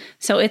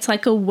 So it's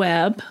like a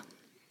web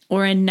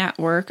or a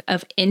network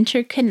of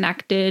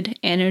interconnected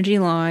energy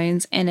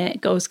lines, and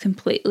it goes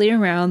completely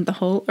around the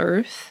whole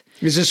earth.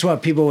 Is this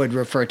what people would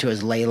refer to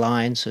as ley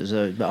lines? Is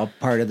a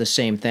part of the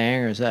same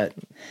thing, or is that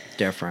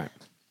different?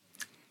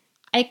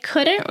 I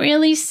couldn't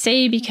really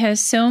say because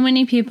so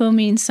many people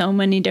mean so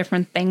many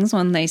different things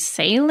when they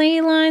say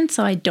ley lines,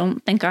 so I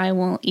don't think I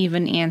will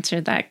even answer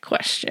that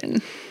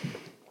question.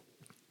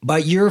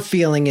 But your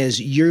feeling is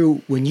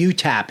when you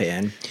tap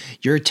in,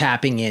 you're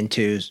tapping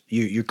into,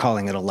 you're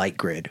calling it a light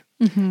grid,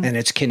 and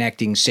it's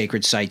connecting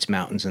sacred sites,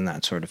 mountains, and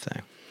that sort of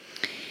thing.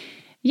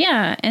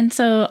 Yeah, and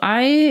so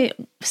I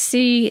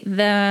see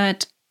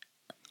that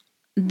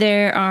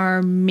there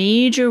are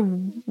major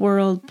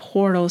world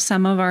portals,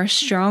 some of our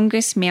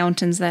strongest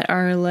mountains that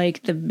are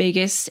like the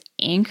biggest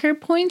anchor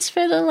points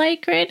for the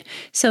light grid.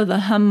 So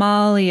the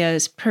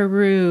Himalayas,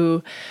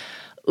 Peru,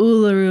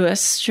 Uluru,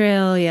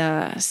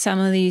 Australia, some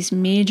of these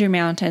major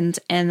mountains,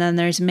 and then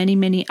there's many,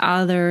 many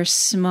other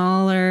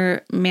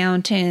smaller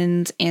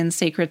mountains and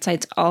sacred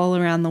sites all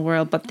around the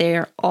world, but they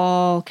are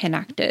all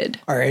connected.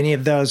 Are any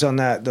of those on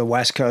the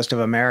west coast of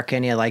America?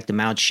 Any like the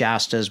Mount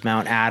Shastas,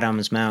 Mount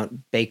Adams,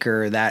 Mount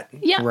Baker, that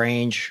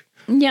range?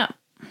 Yeah.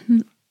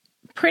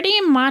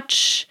 Pretty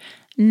much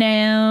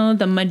now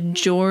the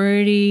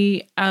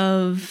majority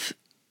of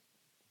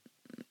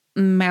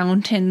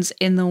mountains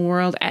in the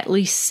world, at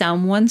least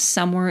someone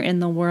somewhere in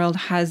the world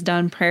has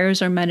done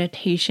prayers or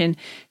meditation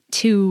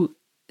to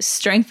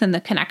strengthen the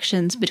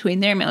connections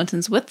between their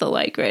mountains with the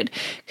light grid.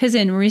 Because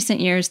in recent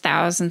years,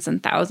 thousands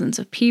and thousands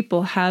of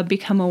people have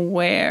become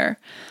aware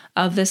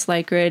of this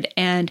light grid.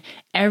 And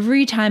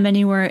every time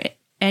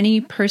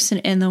any person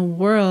in the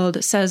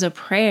world says a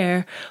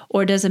prayer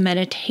or does a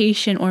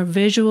meditation or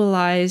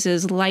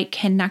visualizes light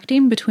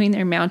connecting between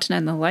their mountain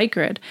and the light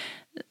grid,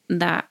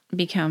 that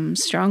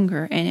becomes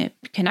stronger and it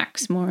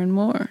connects more and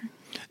more.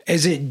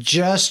 Is it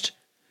just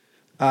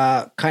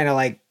kind of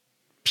like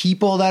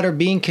people that are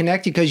being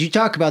connected? Because you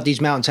talk about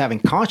these mountains having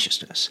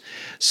consciousness.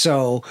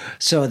 So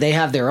they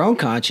have their own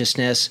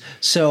consciousness.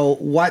 So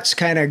what's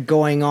kind of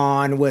going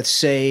on with,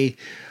 say,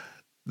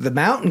 the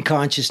mountain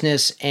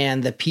consciousness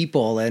and the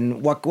people?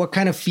 And what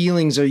kind of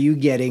feelings are you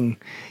getting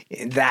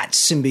in that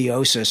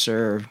symbiosis,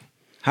 or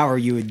however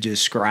you would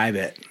describe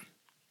it?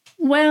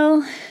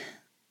 Well,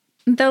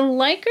 the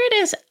light grid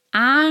is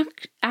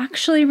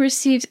actually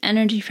receives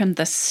energy from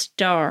the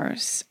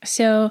stars.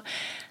 So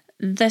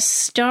the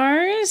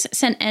stars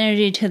send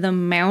energy to the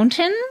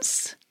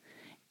mountains,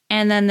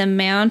 and then the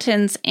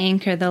mountains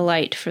anchor the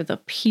light for the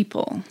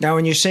people. Now,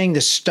 when you're saying the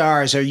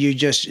stars,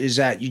 is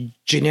that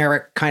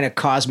generic kind of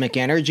cosmic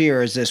energy,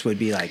 or is this would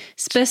be like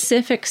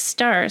specific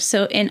stars?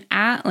 So in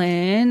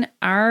Atlan,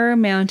 our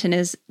mountain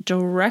is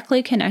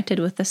directly connected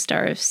with the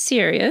star of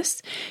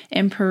Sirius.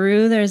 In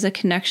Peru, there's a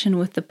connection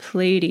with the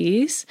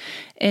Pleiades.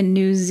 In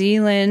New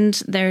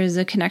Zealand, there's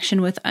a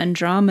connection with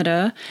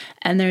Andromeda,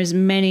 and there's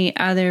many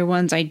other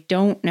ones I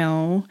don't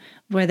know,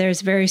 where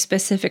there's very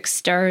specific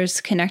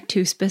stars connect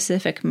to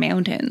specific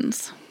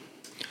mountains.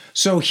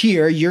 So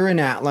here, you're in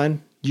Atlan,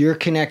 you're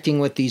connecting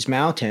with these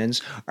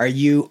mountains. Are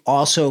you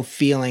also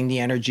feeling the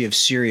energy of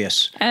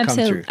Sirius come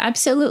through?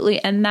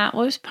 Absolutely. And that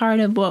was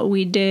part of what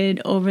we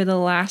did over the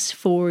last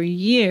 4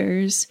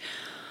 years,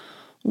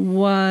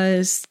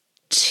 was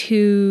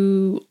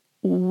to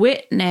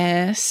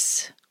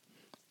witness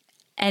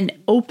an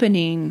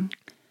opening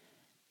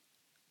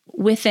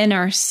within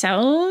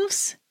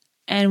ourselves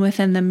and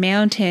within the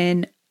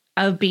mountain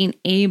of being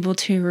able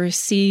to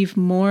receive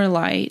more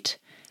light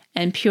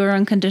and pure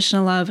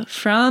unconditional love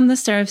from the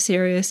star of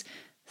Sirius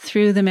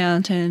through the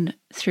mountain,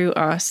 through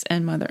us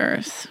and Mother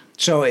Earth.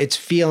 So it's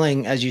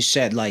feeling, as you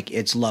said, like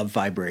it's love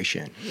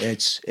vibration.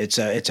 It's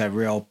a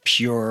real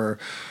pure,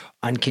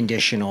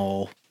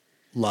 unconditional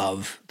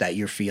love that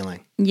you're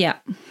feeling. Yeah.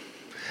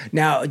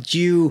 Now, do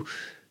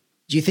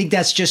you think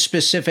that's just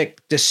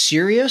specific to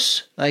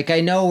Sirius? Like, I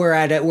know we're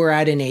at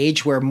an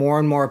age where more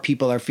and more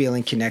people are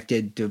feeling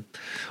connected to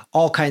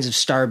all kinds of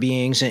star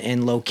beings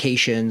and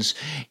locations,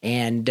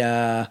 and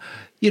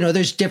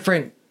there's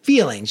different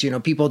feelings.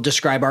 People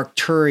describe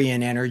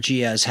Arcturian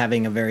energy as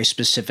having a very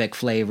specific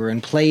flavor,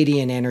 and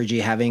Pleiadian energy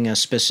having a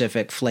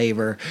specific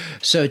flavor.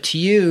 So, to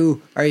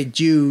you,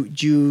 do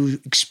you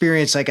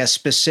experience like a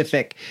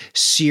specific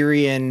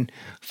Sirian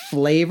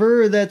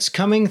flavor that's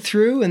coming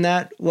through in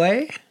that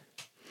way?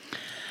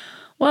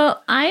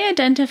 Well, I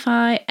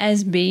identify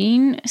as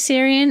being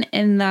Sirian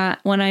in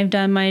that when I've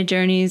done my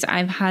journeys,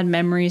 I've had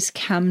memories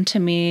come to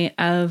me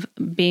of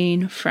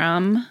being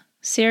from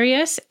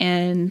Sirius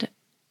and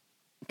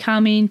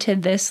coming to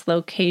this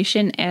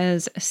location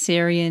as a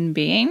Sirian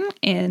being.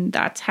 And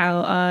that's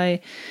how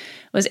I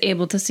was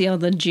able to see all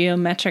the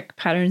geometric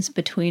patterns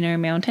between our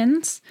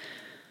mountains.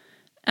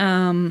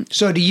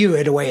 So to you,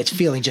 in a way, it's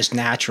feeling just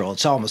natural.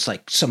 It's almost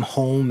like some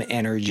home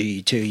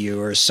energy to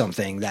you or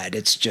something, that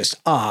it's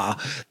just,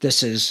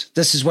 this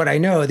is what I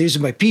know. These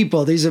are my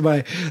people. This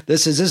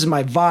is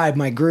my vibe.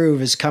 My groove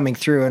is coming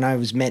through, and I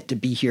was meant to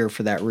be here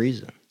for that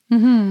reason.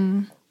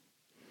 Mm-hmm.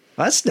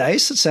 That's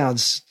nice. It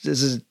sounds,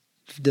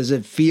 does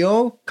it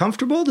feel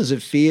comfortable? Does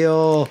it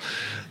feel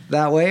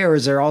that way? Or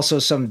is there also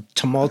some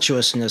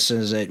tumultuousness?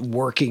 Is it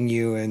working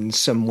you in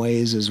some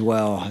ways as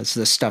well, as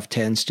this stuff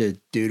tends to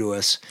do to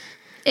us?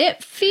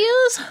 It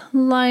feels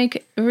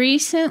like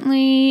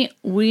recently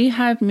we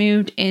have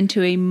moved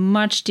into a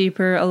much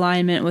deeper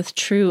alignment with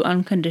true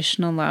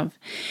unconditional love.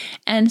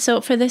 And so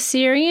for the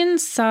Sirian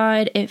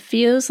side, it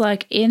feels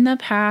like in the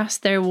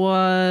past there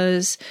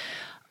was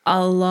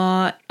a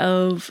lot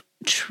of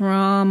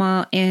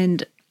trauma,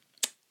 and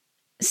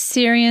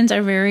Sirians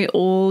are very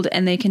old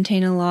and they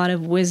contain a lot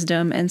of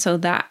wisdom. And so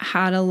that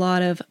had a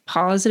lot of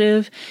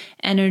positive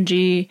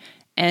energy.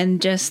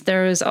 And just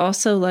there was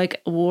also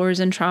like wars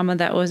and trauma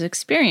that was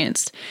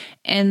experienced.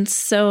 And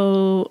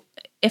so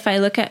if I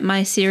look at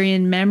my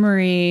Sirian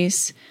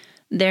memories,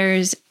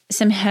 there's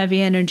some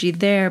heavy energy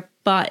there,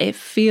 but it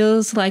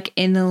feels like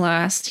in the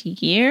last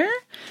year,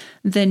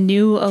 the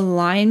new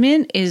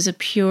alignment is a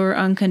pure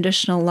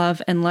unconditional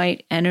love and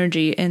light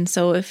energy. And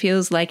so it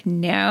feels like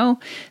now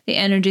the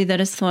energy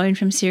that is flowing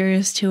from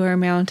Sirius to our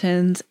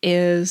mountains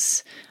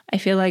is, I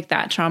feel like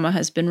that trauma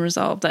has been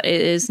resolved, that it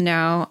is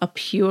now a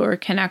pure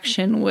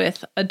connection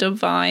with a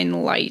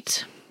divine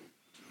light.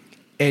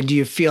 And do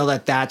you feel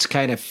that that's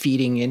kind of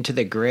feeding into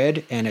the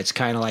grid, and it's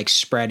kind of like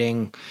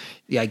spreading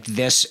like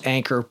this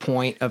anchor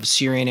point of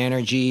Sirian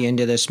energy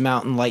into this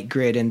mountain light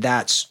grid, and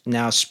that's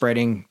now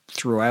spreading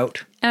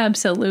throughout?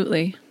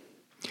 Absolutely.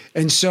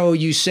 And so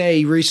you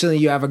say recently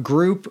you have a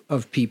group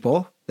of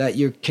people that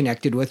you're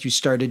connected with. You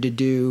started to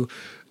do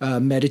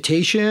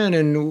meditation,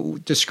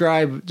 and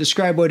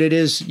describe what it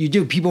is you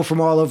do. People from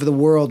all over the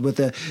world with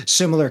a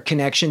similar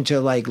connection to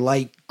like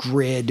light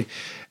grid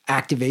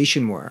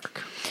activation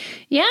work.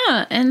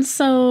 Yeah. And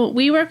so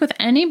we work with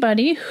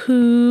anybody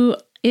who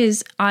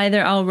is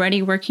either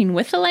already working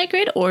with the light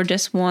grid or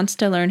just wants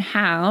to learn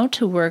how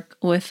to work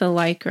with the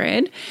light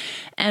grid.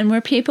 And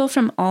we're people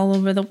from all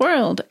over the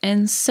world.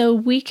 And so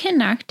we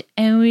connect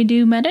and we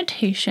do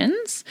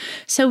meditations.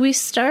 So we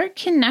start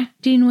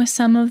connecting with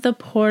some of the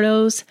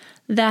portals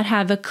that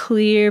have a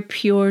clear,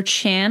 pure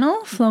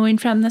channel flowing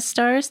from the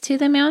stars to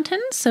the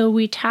mountains. So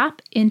we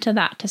tap into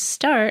that to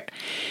start.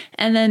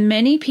 And then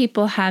many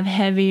people have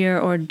heavier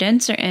or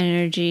denser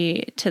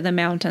energy to the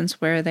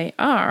mountains where they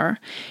are.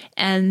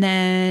 And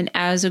then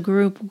as a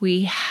group,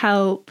 we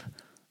help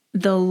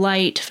the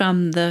light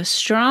from the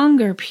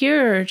stronger,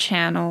 purer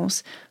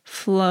channels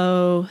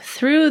flow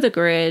through the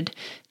grid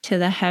to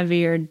the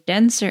heavier,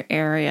 denser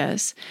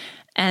areas.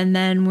 And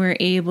then we're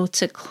able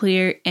to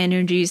clear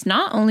energies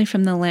not only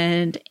from the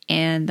land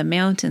and the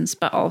mountains,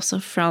 but also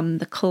from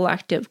the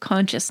collective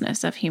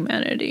consciousness of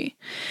humanity.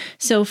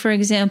 So, for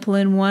example,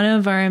 in one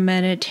of our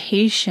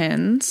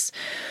meditations,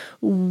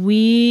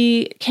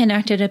 we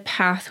connected a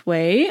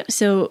pathway.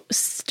 So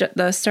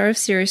the Star of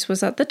Sirius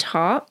was at the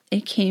top.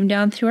 It came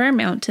down through our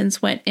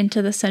mountains, went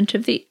into the center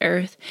of the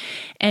earth,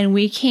 and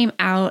we came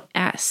out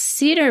at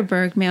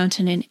Cedarburg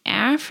Mountain in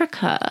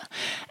Africa.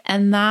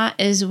 And that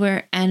is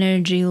where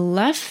energy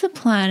left the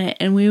planet,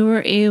 and we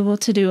were able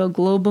to do a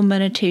global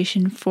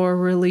meditation for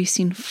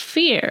releasing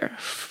fear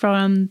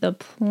from the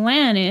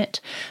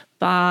planet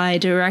by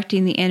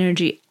directing the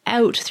energy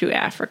out through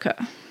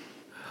Africa.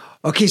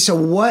 Okay, so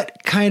what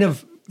kind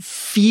of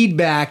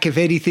feedback, if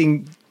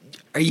anything,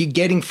 are you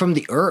getting from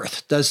the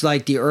earth? Does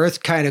like the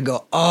earth kind of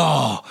go,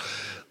 oh,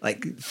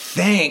 like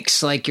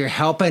thanks, like you're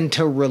helping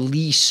to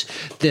release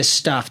this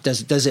stuff?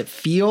 Does it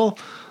feel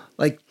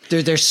like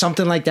there's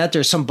something like that?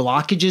 There's some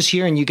blockages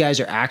here, and you guys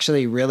are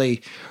actually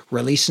really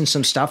releasing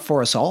some stuff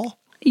for us all?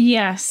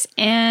 Yes,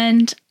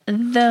 and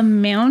the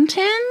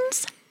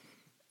mountains,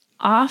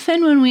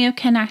 often when we have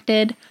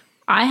connected,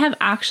 I have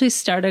actually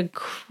started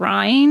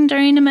crying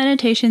during the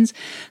meditations.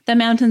 The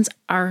mountains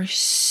are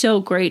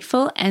so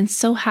grateful and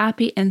so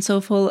happy and so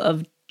full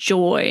of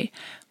joy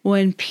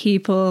when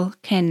people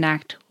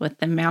connect with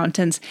the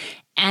mountains.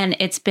 And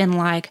it's been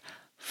like,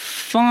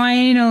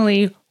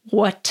 finally,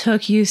 what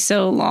took you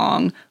so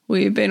long?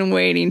 We've been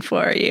waiting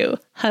for you.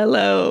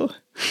 Hello.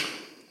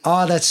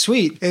 Oh, that's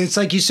sweet. It's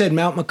like you said,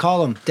 Mount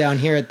McCollum down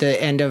here at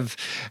the end of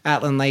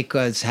Atlin Lake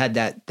has had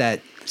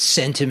that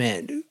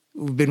sentiment.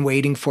 We've been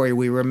waiting for you.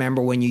 We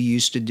remember when you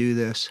used to do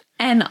this.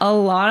 And a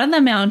lot of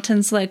the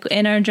mountains, like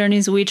in our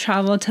journeys, we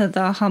traveled to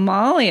the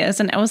Himalayas.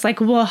 And I was like,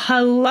 well,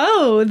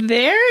 hello,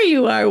 there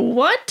you are.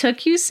 What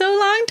took you so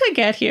long to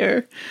get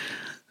here?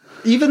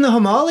 Even the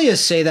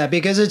Himalayas say that,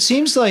 because it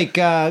seems like,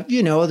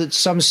 that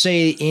some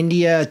say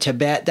India,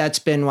 Tibet, that's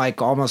been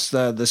like almost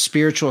the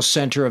spiritual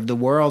center of the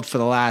world for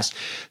the last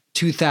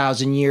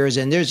 2,000 years.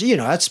 And there's,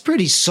 that's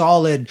pretty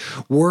solid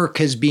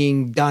work is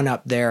being done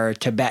up there.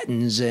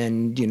 Tibetans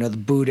and, the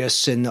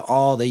Buddhists and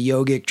all the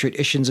yogic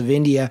traditions of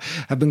India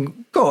have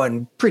been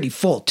going pretty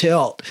full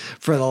tilt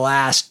for the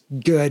last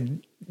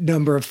good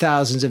number of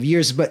thousands of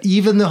years. But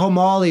even the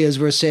Himalayas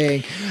were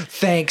saying,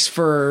 thanks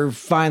for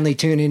finally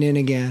tuning in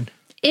again.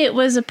 It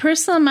was a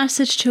personal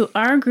message to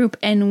our group,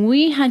 and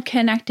we had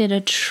connected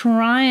a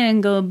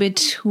triangle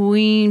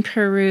between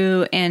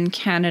Peru and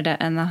Canada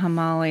and the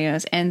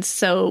Himalayas. And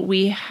so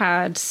we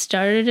had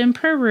started in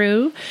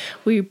Peru.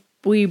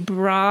 We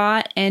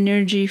brought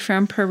energy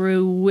from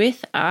Peru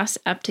with us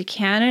up to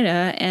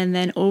Canada and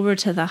then over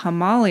to the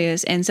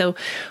Himalayas. And so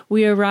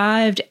we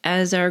arrived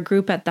as our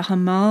group at the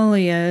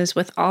Himalayas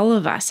with all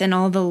of us and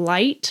all the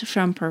light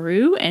from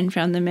Peru and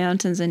from the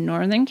mountains in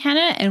northern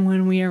Canada. And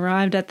when we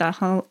arrived at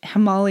the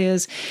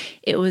Himalayas,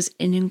 it was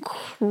an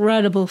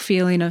incredible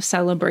feeling of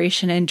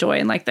celebration and joy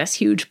and like this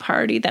huge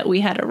party that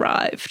we had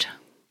arrived.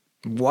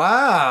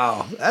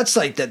 Wow, that's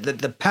like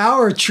the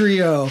power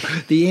trio,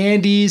 the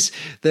Andes,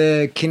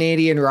 the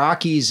Canadian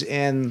Rockies,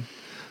 and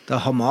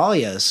the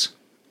Himalayas.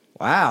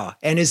 Wow.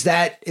 And is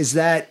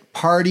that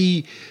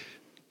party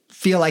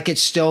feel like it's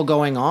still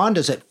going on?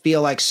 Does it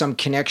feel like some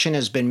connection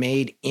has been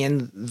made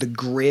in the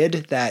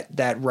grid that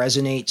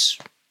resonates,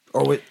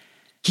 or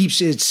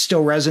keeps it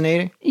still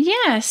resonating?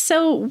 Yeah,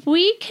 so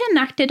we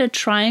connected a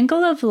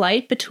triangle of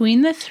light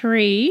between the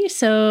three.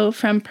 So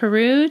from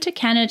Peru to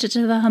Canada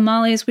to the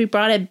Himalayas, we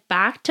brought it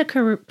back to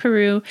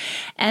Peru,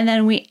 and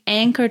then we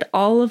anchored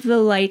all of the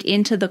light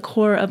into the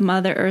core of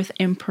Mother Earth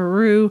in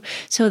Peru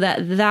so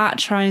that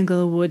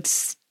triangle would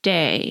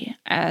stay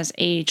as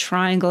a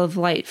triangle of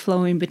light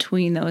flowing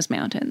between those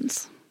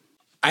mountains.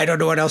 I don't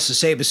know what else to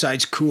say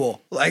besides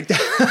cool. Like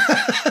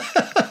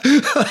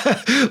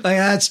like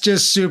that's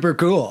just super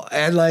cool.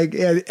 And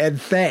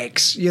and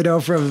thanks,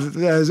 from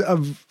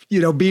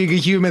being a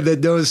human that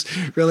knows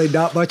really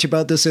not much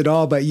about this at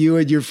all, but you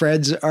and your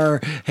friends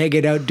are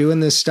hanging out doing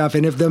this stuff.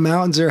 And if the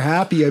mountains are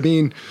happy, I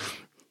mean,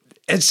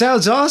 it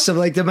sounds awesome.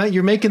 Like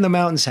you're making the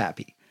mountains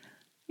happy.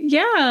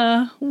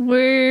 Yeah,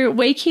 we're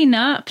waking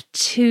up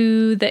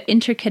to the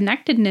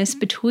interconnectedness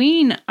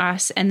between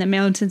us and the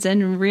mountains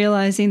and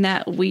realizing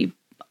that we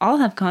all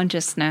have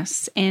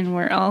consciousness and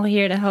we're all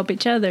here to help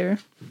each other.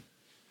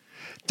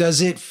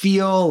 Does it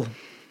feel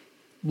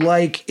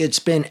like it's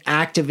been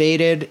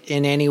activated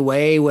in any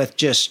way with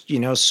just,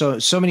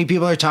 so many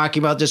people are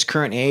talking about this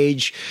current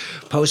age,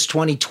 post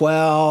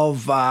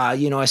 2012,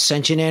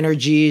 ascension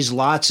energies,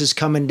 lots is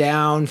coming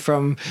down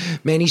from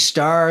many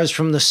stars,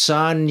 from the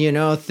sun,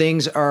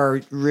 things are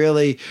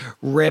really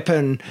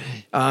ripping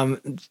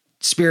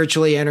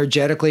spiritually,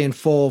 energetically in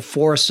full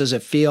force. Does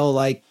it feel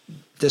like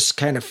this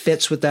kind of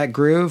fits with that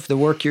groove, the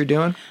work you're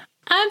doing?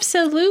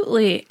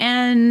 Absolutely.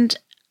 And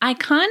I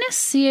kind of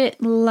see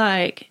it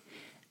like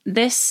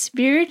this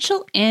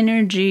spiritual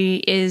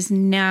energy is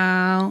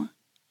now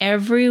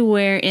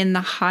everywhere in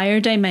the higher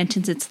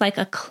dimensions. It's like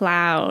a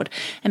cloud.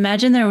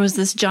 Imagine there was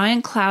this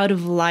giant cloud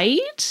of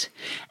light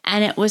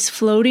and it was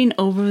floating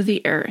over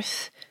the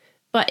earth,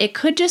 but it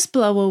could just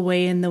blow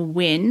away in the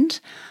wind.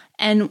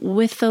 And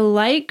with the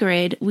light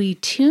grid, we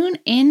tune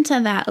into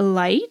that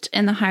light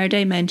in the higher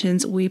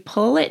dimensions. We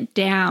pull it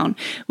down.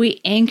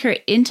 We anchor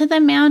it into the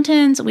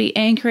mountains. We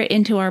anchor it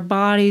into our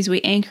bodies. We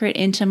anchor it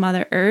into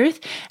Mother Earth.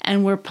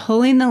 And we're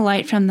pulling the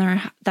light from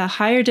the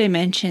higher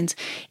dimensions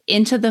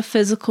into the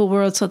physical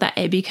world so that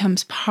it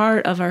becomes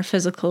part of our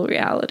physical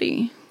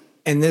reality.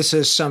 And this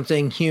is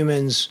something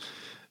humans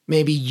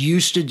maybe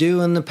used to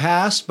do in the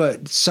past,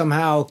 but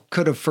somehow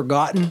could have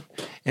forgotten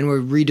and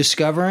we're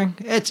rediscovering.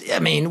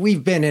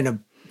 We've been in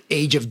an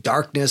age of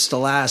darkness the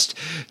last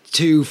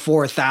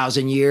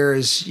 4,000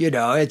 years. We've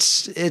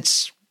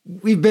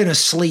been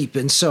asleep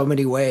in so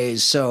many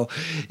ways. So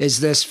is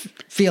this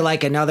feel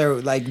like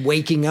another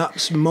waking up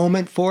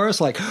moment for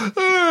us? We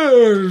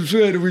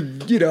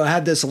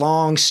had this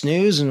long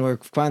snooze and we're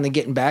finally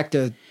getting back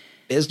to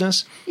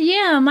business?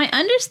 Yeah, my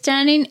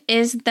understanding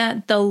is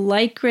that the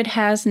light grid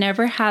has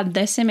never had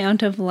this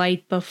amount of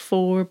light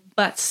before,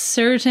 but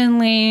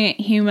certainly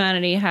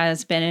humanity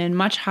has been in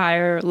much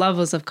higher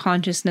levels of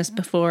consciousness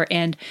before,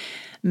 and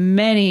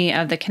many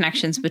of the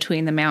connections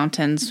between the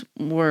mountains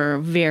were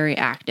very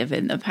active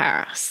in the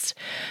past.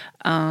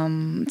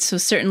 So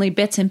certainly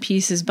bits and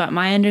pieces, but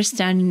my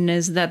understanding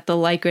is that the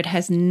light grid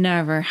has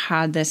never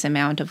had this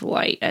amount of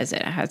light as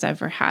it has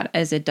ever had,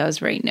 as it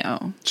does right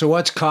now. So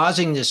what's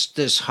causing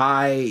this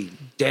high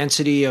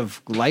density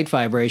of light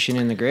vibration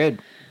in the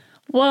grid?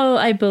 Well,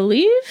 I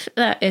believe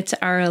that it's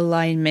our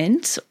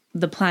alignment,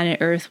 the planet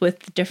Earth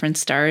with different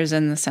stars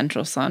and the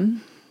central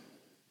sun.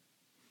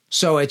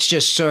 So it's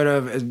just sort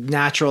of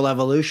natural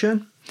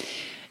evolution?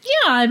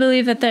 Yeah, I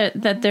believe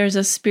that there's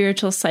a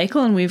spiritual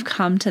cycle, and we've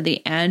come to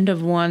the end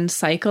of one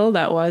cycle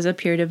that was a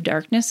period of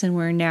darkness, and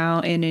we're now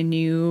in a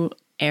new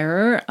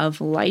era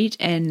of light,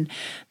 and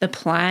the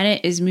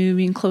planet is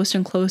moving closer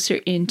and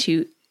closer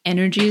into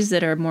energies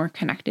that are more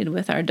connected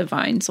with our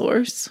divine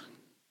source.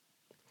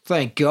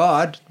 Thank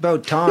God.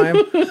 About time.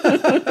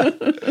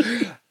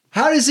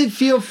 How does it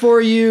feel for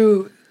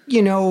you,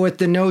 with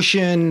the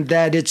notion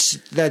that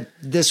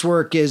this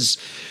work is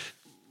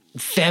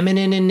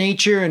feminine in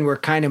nature and we're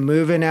kind of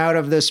moving out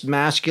of this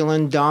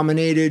masculine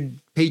dominated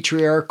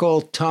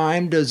patriarchal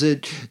time? Is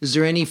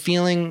there any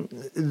feeling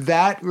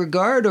that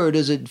regard, or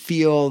does it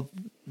feel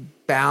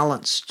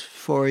balanced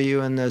for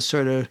you in the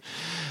sort of,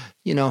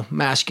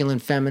 masculine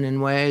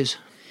feminine ways?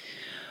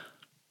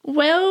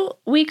 Well,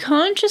 we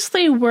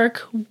consciously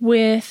work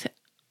with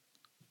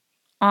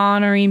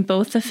honoring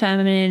both the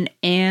feminine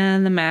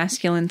and the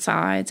masculine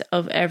sides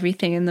of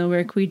everything in the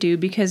work we do,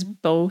 because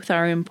both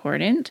are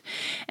important.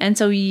 And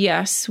so,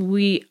 yes,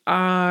 we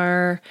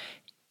are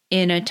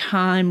in a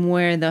time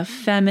where the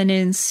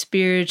feminine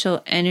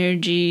spiritual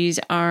energies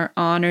are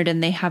honored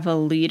and they have a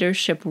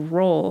leadership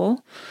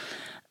role,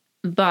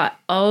 but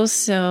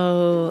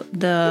also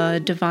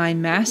the divine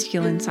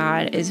masculine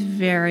side is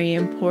very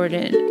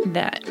important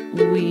that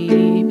we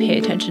pay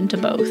attention to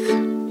both.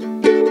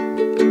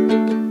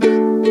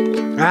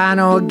 I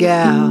know a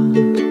gal,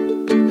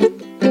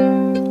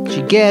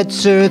 she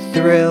gets her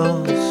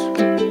thrills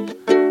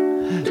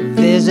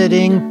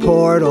visiting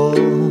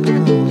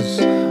portals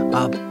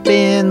up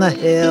in the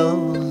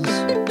hills,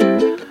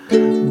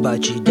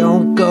 but she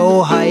don't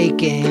go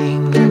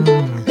hiking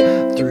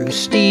through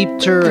steep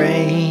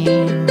terrain.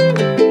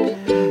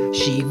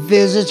 She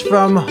visits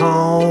from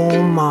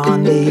home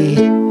on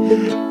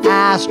the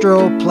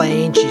astral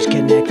plane. She's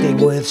connecting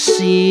with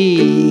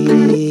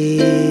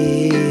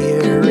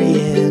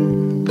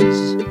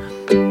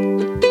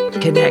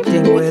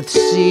connecting with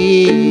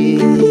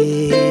Syrians.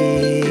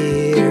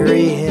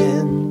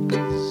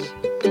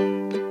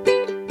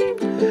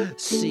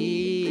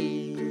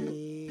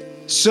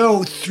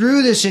 So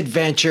through this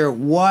adventure,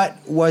 what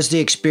was the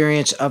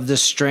experience of the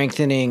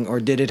strengthening, or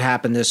did it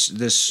happen,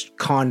 this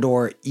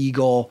condor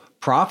eagle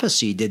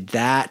prophecy? Did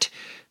that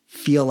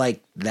feel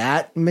like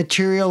that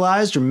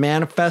materialized or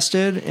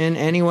manifested in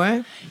any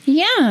way?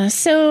 Yeah.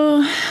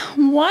 So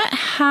what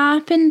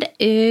happened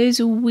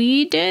is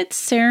we did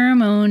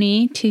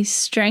ceremony to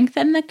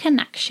strengthen the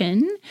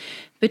connection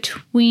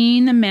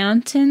between the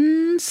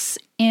mountains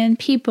and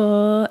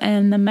people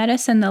and the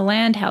medicine the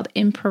land held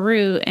in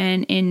Peru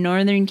and in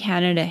northern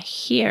Canada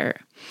here.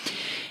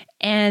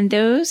 And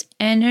those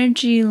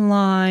energy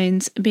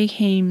lines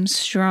became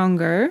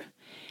stronger,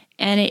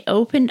 and it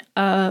opened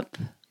up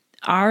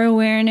our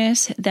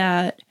awareness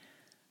that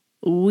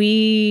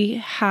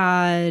we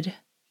had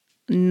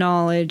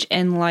knowledge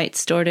and light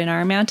stored in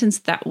our mountains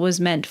that was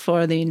meant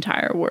for the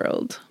entire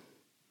world.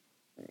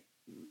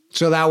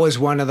 So that was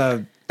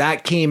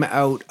that came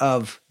out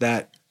of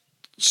that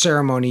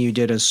ceremony you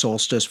did as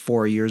Solstice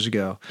 4 years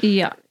ago.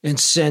 Yeah. And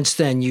since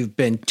then, you've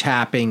been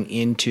tapping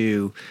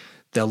into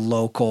the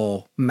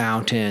local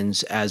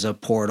mountains as a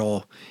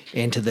portal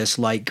into this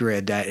light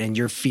grid and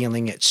you're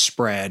feeling it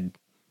spread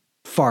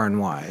far and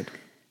wide.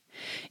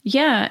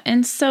 Yeah.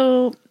 And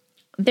so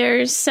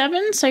There's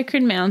 7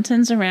 sacred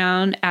mountains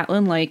around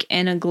Atlin Lake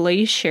and a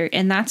glacier,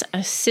 and that's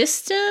a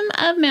system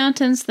of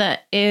mountains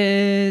that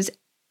is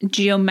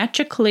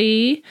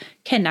geometrically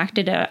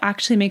connected. It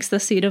actually makes the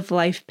seed of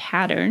life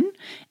pattern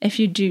if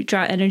you do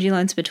draw energy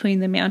lines between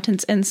the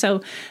mountains. And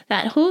so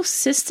that whole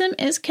system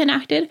is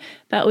connected,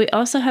 but we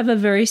also have a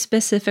very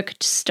specific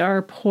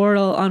star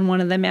portal on one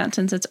of the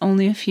mountains. It's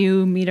only a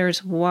few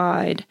meters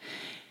wide,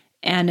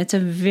 and it's a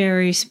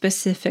very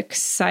specific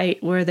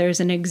site where there's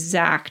an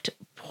exact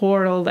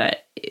portal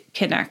that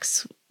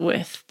connects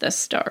with the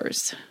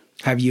stars.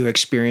 Have you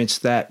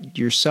experienced that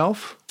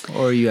yourself,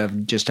 or you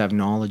just have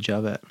knowledge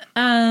of it?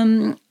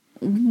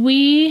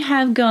 We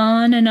have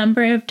gone a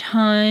number of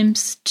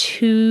times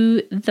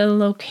to the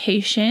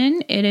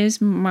location. It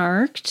is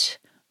marked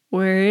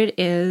where it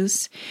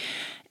is,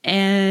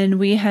 and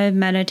we have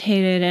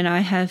meditated, and I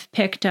have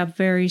picked up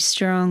very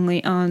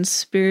strongly on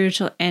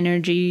spiritual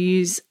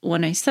energies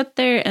when I sit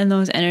there, and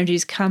those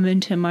energies come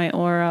into my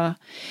aura.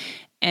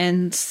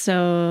 And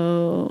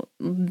so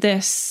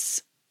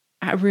this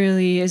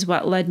really is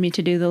what led me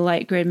to do the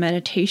light grid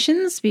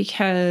meditations,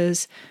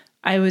 because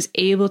I was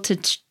able to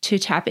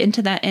tap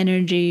into that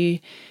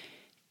energy.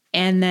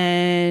 And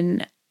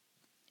then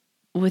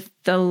with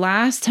the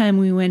last time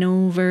we went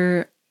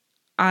over,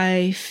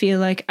 I feel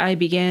like I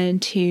began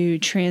to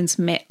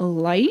transmit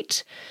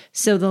light.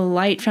 So the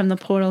light from the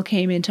portal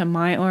came into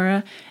my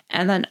aura,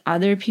 and then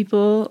other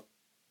people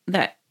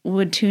that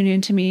would tune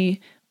into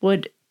me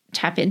would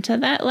tap into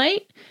that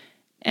light.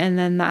 And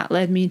then that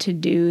led me to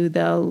do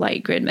the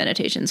light grid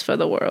meditations for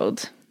the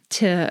world.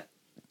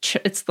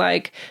 It's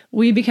like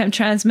we become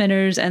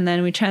transmitters, and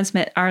then we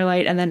transmit our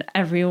light, and then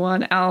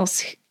everyone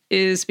else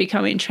is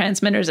becoming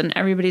transmitters, and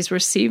everybody's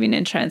receiving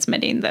and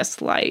transmitting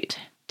this light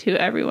to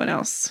everyone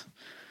else.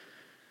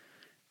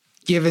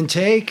 Give and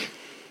take,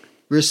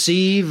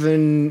 receive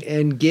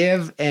and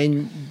give,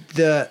 and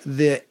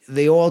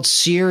the old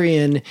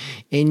Syrian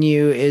in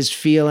you is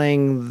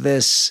feeling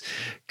this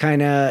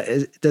kind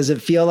of. Does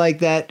it feel like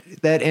that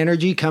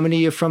energy coming to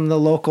you from the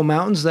local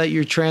mountains that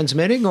you're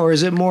transmitting, or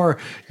is it more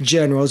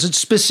general? Is it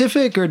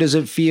specific, or does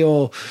it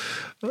feel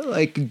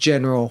like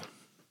general?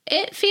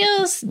 It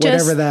feels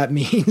whatever that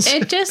means.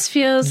 It just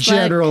feels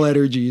general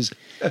energies.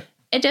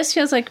 It just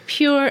feels like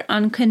pure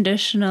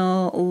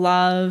unconditional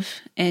love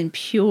and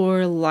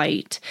pure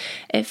light.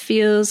 It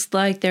feels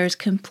like there's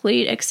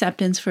complete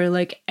acceptance for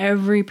like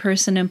every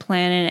person and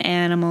plant and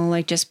animal,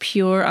 like just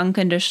pure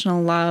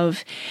unconditional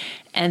love.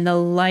 And the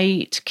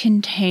light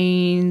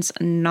contains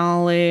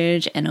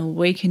knowledge and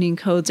awakening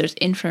codes. There's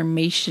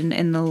information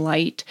in the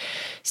light.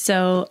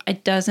 So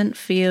it doesn't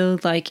feel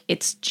like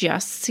it's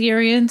just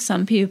Syrian.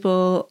 Some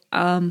people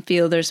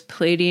feel there's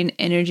Pleiadian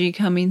energy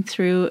coming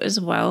through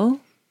as well.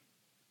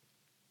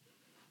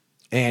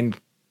 And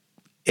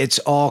it's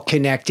all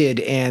connected,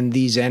 and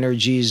these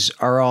energies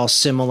are all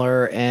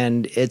similar,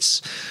 and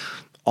it's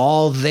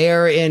all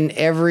there in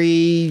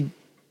every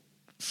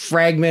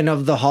fragment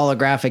of the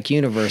holographic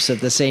universe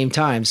at the same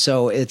time.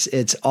 So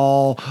it's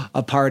all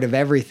a part of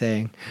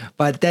everything.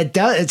 But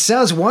it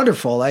sounds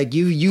wonderful. Like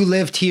you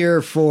lived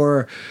here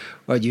for,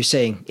 what you're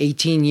saying,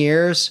 18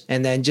 years,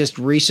 and then just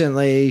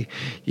recently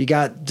you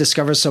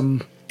discovered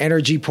some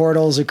energy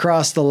portals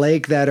across the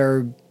lake that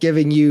are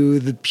giving you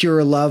the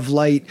pure love,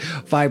 light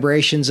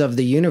vibrations of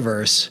the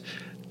universe.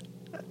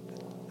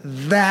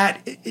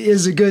 That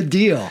is a good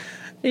deal.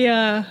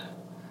 Yeah.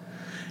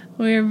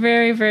 We're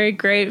very, very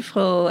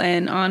grateful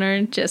and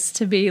honored just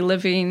to be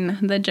living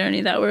the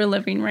journey that we're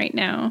living right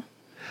now.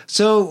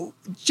 So,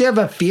 do you have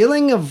a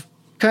feeling of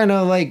kind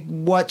of like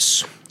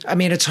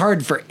it's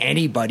hard for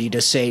anybody to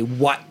say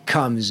what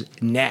comes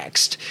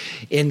next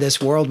in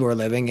this world we're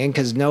living in,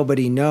 because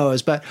nobody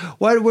knows. But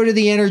what are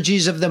the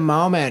energies of the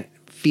moment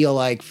feel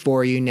like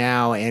for you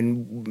now,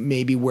 and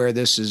maybe where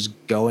this is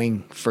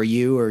going for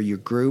you or your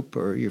group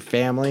or your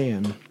family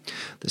and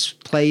this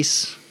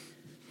place?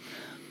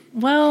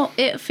 Well,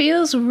 it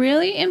feels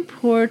really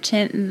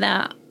important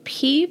that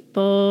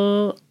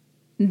people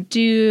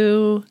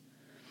do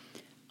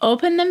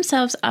open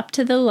themselves up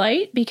to the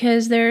light,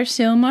 because there's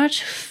so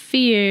much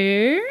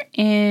fear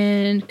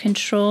and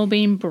control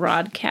being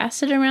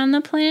broadcasted around the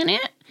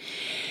planet.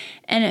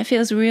 And it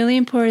feels really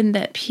important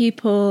that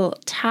people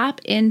tap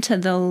into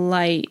the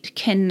light,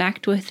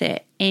 connect with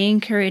it,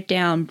 anchor it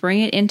down, bring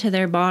it into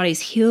their bodies,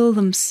 heal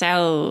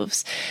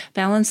themselves,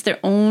 balance their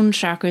own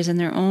chakras and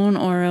their own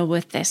aura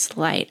with this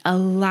light.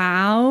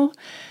 Allow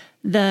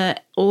the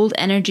old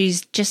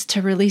energies just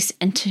to release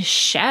and to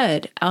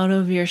shed out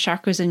of your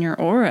chakras and your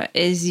aura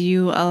as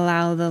you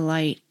allow the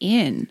light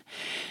in.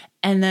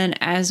 And then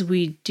as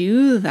we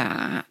do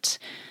that,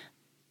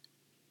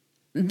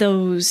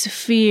 those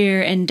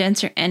fear and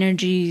denser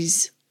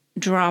energies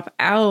drop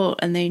out,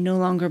 and they no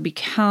longer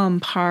become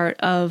part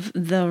of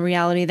the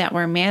reality that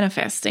we're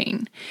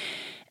manifesting.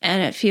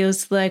 And it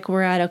feels like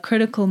we're at a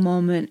critical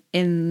moment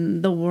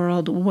in the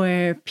world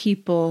where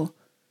people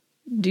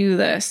do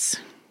this.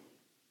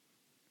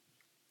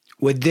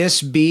 Would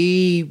this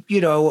be,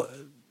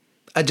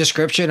 a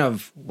description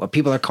of what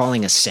people are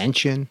calling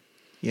ascension?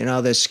 You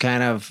know, this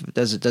kind of,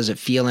 does it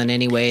feel in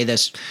any way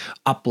this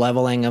up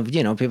leveling of,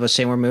 you know, people are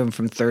saying we're moving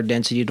from third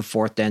density to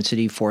fourth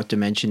density, fourth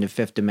dimension to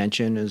fifth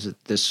dimension. Is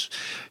it this,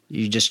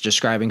 you just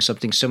describing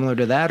something similar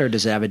to that, or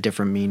does it have a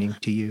different meaning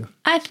to you?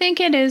 I think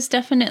it is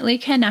definitely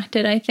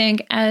connected. I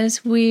think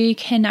as we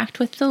connect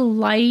with the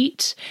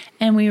light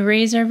and we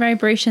raise our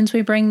vibrations,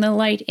 we bring the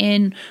light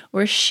in,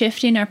 we're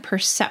shifting our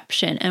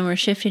perception and we're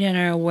shifting in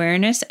our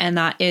awareness. And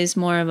that is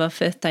more of a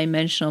fifth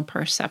dimensional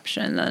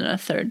perception than a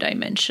third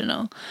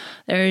dimensional.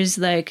 There's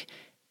like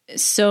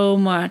so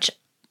much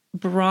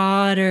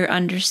broader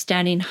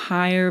understanding,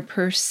 higher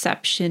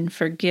perception,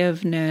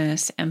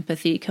 forgiveness,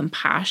 empathy,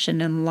 compassion,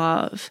 and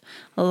love.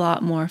 A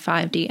lot more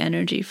 5D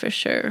energy for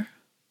sure.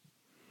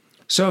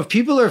 So if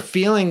people are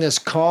feeling this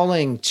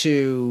calling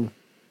to,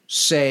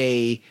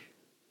 say,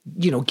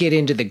 you know, get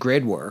into the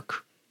grid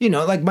work, you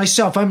know, like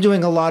myself, I'm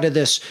doing a lot of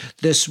this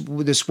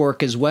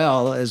work as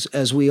well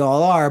as we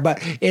all are, but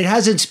it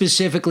hasn't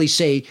specifically,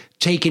 say,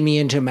 taken me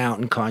into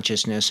mountain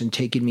consciousness and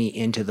taken me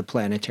into the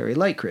planetary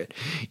light grid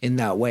in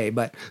that way.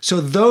 But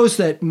so those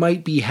that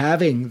might be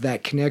having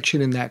that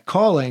connection and that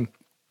calling,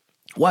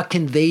 what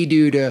can they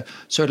do to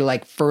sort of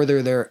like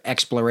further their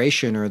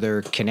exploration or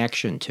their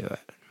connection to it?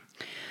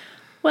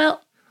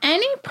 Well,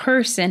 any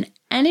person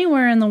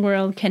anywhere in the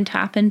world can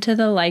tap into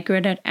the light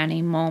grid at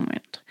any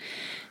moment.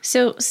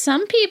 So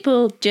some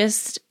people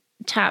just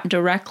tap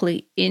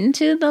directly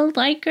into the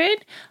light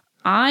grid.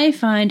 I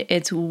find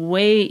it's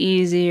way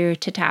easier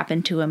to tap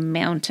into a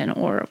mountain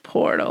or a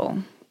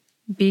portal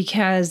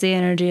because the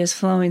energy is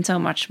flowing so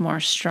much more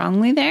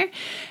strongly there.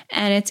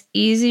 And it's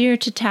easier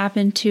to tap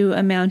into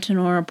a mountain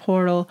or a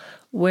portal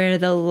where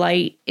the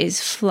light is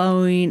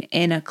flowing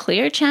in a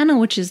clear channel,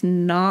 which is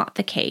not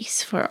the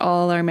case for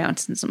all our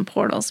mountains and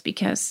portals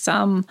because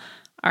some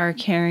are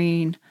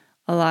carrying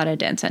a lot of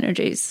dense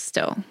energies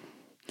still.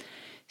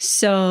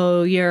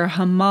 So your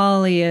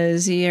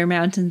Himalayas, your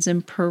mountains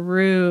in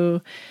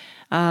Peru,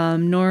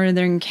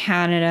 northern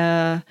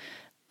Canada,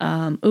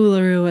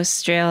 Uluru,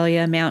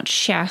 Australia, Mount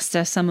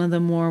Shasta, some of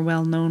the more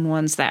well-known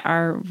ones that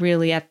are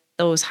really at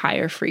those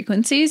higher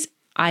frequencies,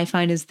 I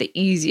find is the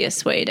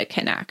easiest way to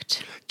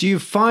connect. Do you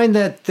find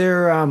that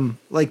they're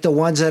like the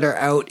ones that are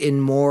out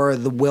in more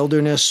the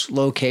wilderness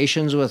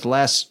locations with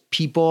less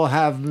people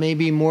have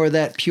maybe more of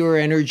that pure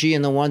energy,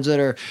 and the ones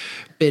that are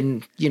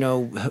been, you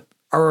know,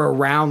 are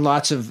around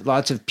lots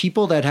of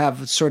people that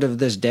have sort of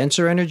this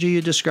denser energy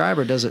you describe,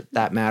 or does it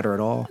that matter at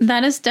all?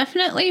 That is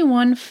definitely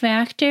one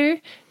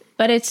factor,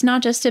 but it's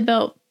not just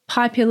about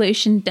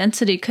population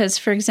density because,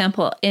 for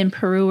example, in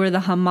Peru or the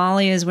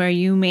Himalayas, where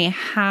you may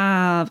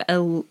have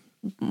a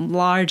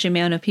large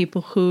amount of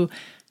people who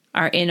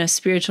are in a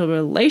spiritual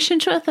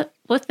relationship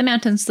with the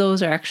mountains,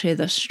 those are actually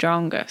the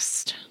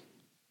strongest.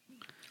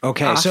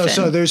 Okay, often.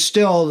 so there's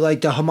still, like,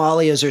 the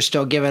Himalayas are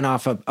still giving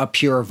off a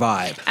pure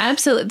vibe.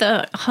 Absolutely.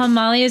 The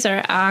Himalayas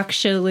are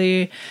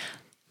actually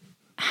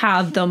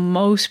have the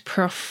most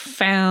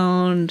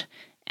profound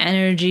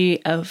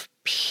energy of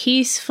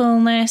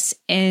peacefulness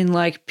and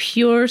like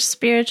pure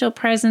spiritual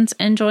presence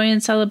and joy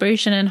and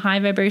celebration and high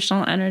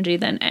vibrational energy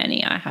than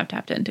any I have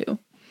tapped into.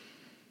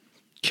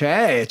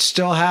 Okay, it's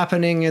still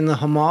happening in the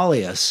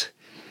Himalayas.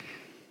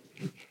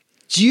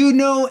 Do you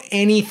know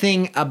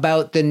anything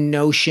about the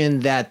notion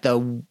that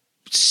the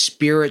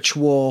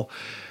spiritual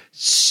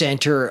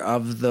center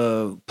of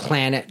the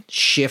planet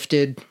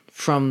shifted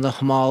from the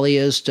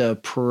Himalayas to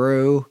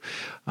Peru?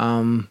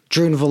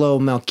 Drunvalo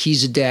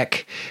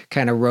Melchizedek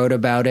kind of wrote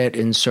about it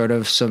in sort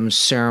of some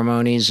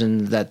ceremonies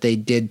and that they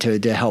did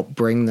to help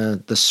bring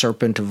the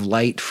serpent of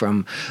light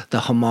from the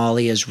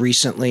Himalayas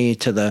recently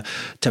to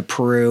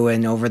Peru,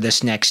 and over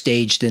this next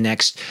stage, the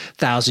next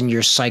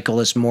 1,000-year cycle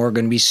is more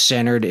going to be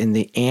centered in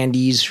the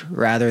Andes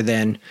rather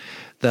than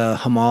the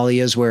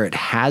Himalayas where it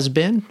has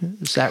been.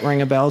 Does that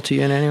ring a bell to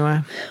you in any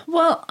way?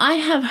 Well, I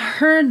have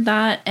heard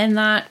that, and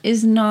that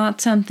is not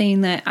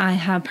something that I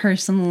have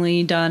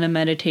personally done a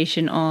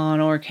meditation on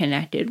or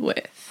connected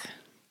with.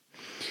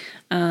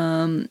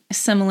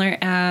 Similar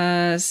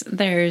as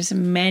there's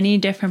many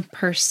different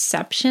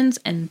perceptions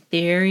and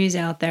theories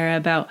out there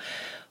about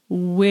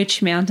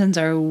which mountains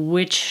are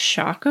which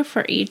chakra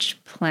for each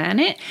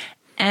planet.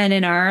 And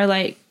in our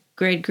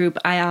grid group,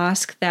 I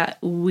ask that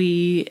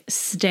we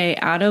stay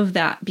out of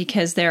that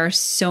because there are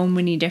so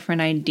many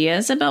different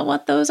ideas about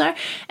what those are.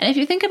 And if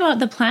you think about it,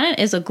 the planet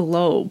is a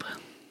globe.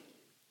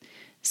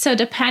 So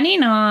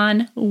depending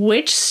on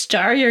which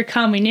star you're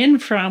coming in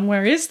from,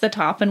 where is the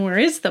top and where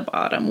is the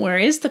bottom? Where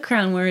is the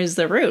crown? Where is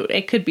the root?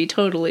 It could be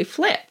totally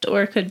flipped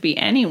or it could be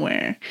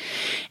anywhere.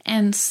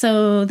 And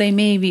so they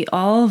may be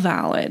all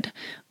valid,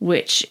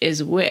 which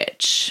is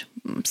which.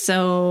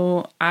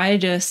 So I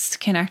just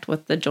connect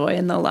with the joy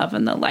and the love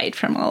and the light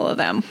from all of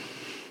them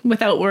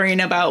without worrying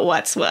about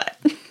what's what.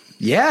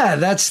 Yeah,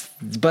 that's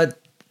the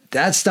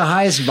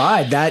highest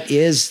vibe.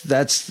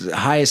 That's the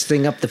highest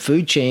thing up the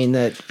food chain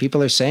that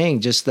people are saying,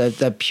 just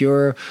the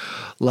pure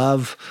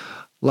love,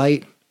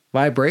 light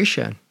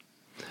vibration.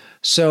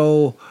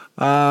 So,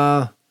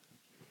 how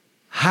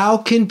how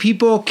can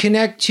people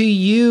connect to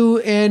you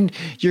and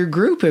your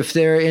group if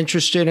they're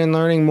interested in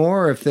learning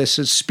more, if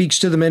speaks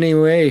to them in any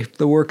way,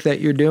 the work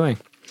that you're doing?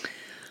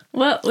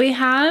 Well, we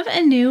have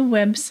a new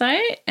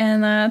website,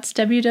 and that's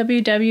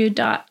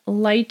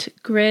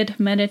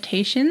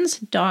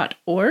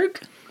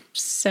www.lightgridmeditations.org.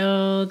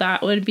 So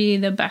that would be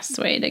the best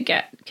way to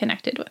get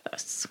connected with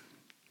us.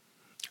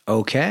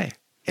 Okay.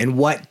 And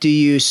what do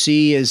you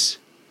see as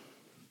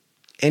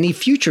any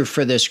future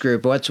for this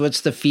group?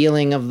 What's the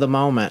feeling of the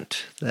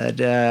moment?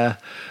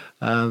 That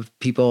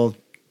people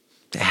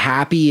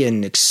happy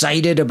and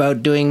excited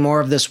about doing more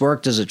of this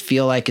work? Does it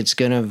feel like it's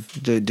going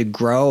to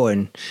grow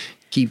and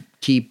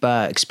keep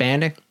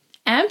expanding?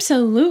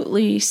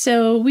 Absolutely.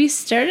 So we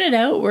started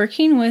out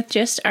working with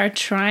just our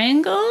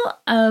triangle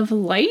of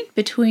light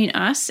between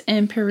us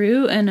and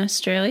Peru and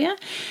Australia.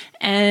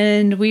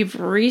 And we've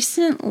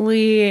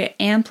recently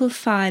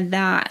amplified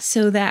that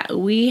so that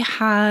we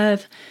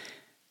have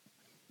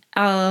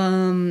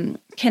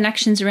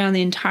connections around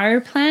the entire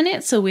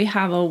planet. So we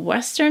have a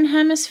Western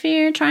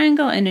Hemisphere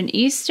triangle and an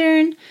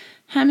Eastern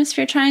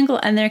Hemisphere triangle,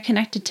 and they're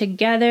connected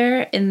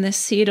together in the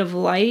seed of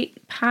light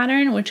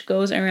pattern, which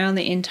goes around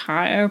the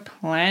entire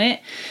planet.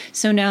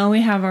 So now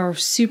we have our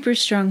super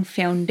strong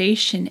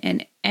foundation,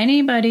 and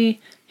anybody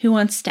who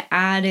wants to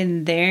add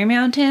in their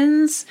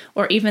mountains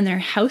or even their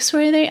house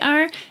where they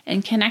are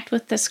and connect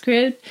with this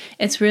grid,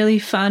 it's really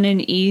fun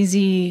and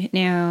easy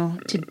now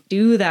to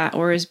do that,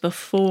 whereas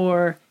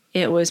before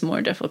it was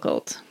more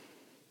difficult.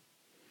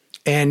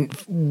 And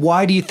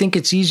why do you think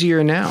it's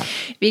easier now?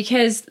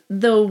 Because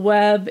the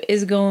web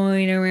is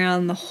going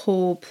around the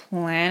whole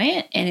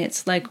planet, and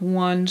it's like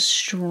one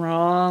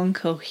strong,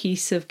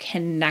 cohesive,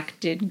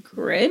 connected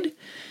grid.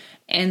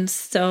 And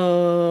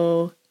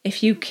so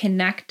if you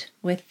connect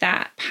with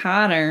that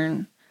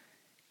pattern,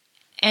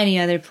 any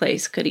other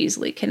place could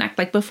easily connect.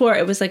 Like before,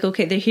 it was like,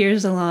 okay,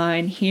 here's a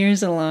line,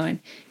 here's a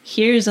line,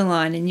 here's a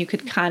line, and you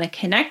could kind of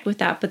connect with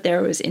that, but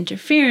there was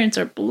interference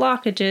or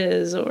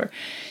blockages or,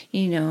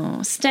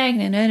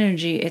 stagnant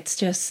energy. It's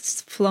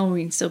just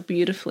flowing so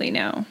beautifully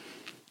now.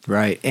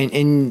 Right.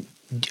 And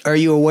are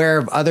you aware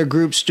of other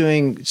groups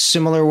doing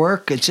similar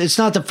work? It's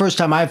not the first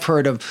time I've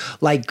heard of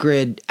light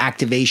grid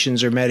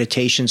activations or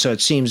meditation. So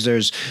it seems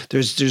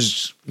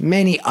there's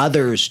many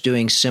others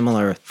doing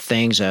similar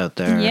things out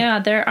there. Yeah,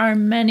 there are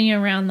many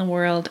around the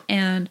world.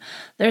 And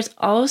there's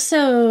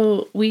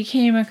also, we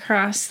came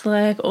across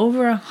like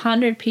over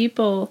 100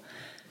 people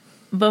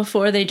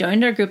before they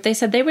joined our group. They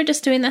said they were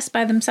just doing this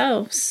by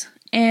themselves.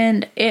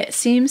 And it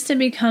seems to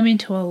be coming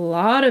to a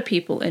lot of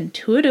people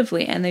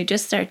intuitively, and they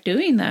just start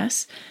doing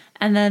this.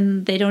 And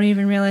then they don't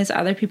even realize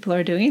other people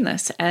are doing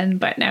this.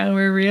 But now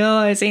we're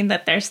realizing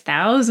that there's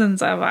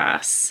thousands of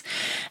us.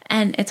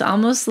 And it's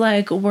almost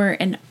like we're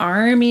an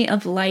army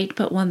of light,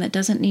 but one that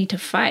doesn't need to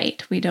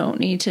fight. We don't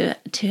need to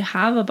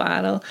have a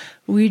battle.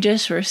 We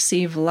just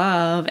receive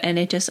love, and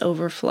it just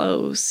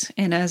overflows.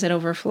 And as it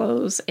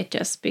overflows, it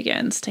just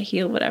begins to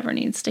heal whatever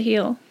needs to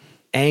heal.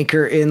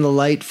 Anchor in the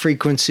light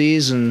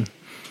frequencies, and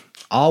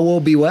all will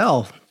be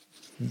well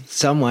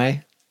some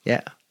way.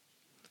 Yeah.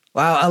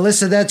 Wow,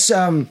 Alyssa, it's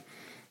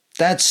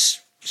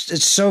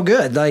so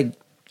good. Like,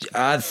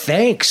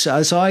 thanks.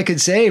 That's all I could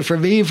say.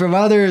 From me, from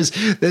others,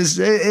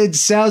 it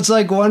sounds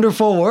like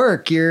wonderful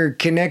work. You're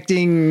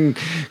connecting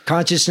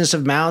consciousness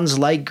of mountains,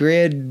 light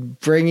grid,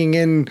 bringing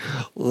in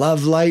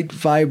love, light,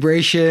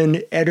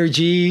 vibration,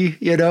 energy,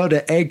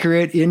 to anchor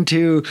it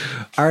into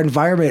our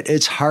environment.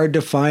 It's hard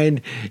to find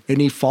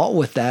any fault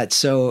with that.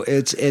 So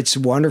it's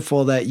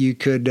wonderful that you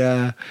could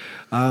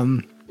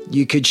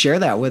share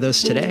that with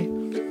us today.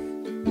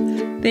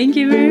 Thank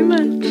you very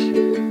much.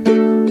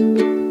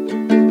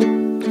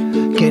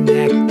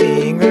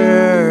 Connecting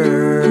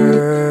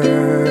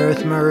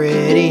Earth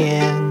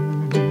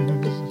meridians,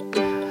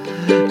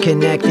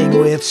 connecting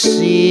with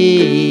Sirians,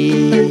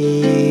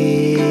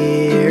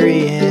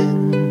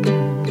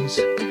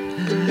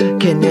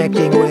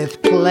 connecting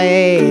with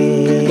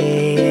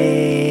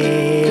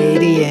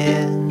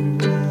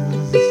Pleiadians,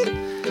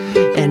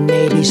 and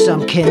maybe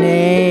some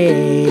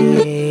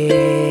Canadians.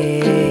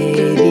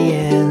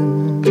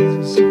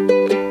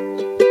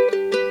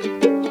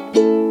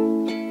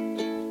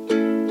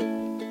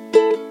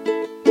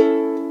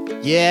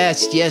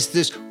 Yes,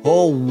 this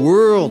whole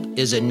world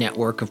is a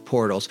network of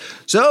portals.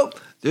 So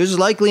there's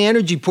likely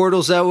energy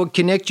portals that will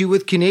connect you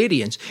with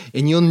Canadians.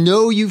 And you'll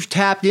know you've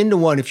tapped into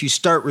one if you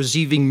start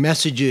receiving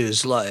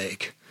messages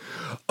like,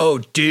 oh,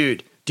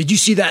 dude, did you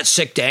see that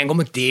sick dangle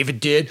McDavid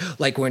did?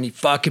 Like when he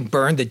fucking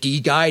burned the D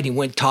guy and he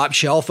went top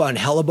shelf on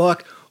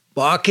Hellebuck?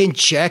 Fucking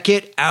check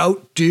it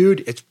out,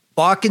 dude. It's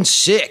fucking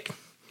sick.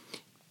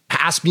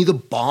 Pass me the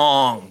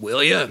bong,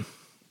 will ya?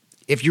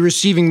 If you're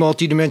receiving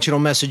multidimensional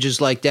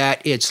messages like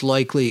that, it's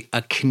likely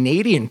a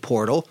Canadian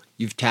portal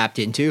you've tapped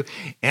into.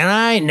 And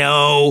I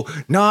know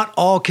not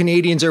all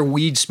Canadians are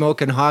weed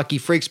smoking hockey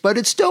freaks, but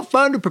it's still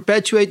fun to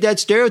perpetuate that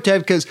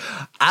stereotype because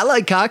I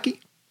like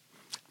hockey.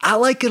 I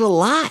like it a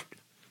lot.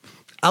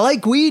 I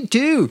like weed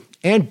too,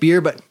 and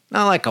beer, but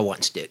not like I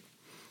once did.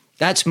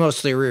 That's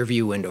mostly a rear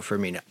view window for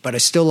me now, but I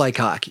still like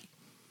hockey.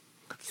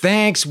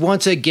 Thanks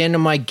once again to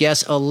my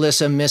guest,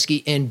 Alyssa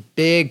Miskey, and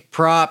big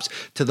props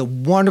to the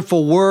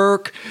wonderful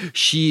work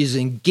she is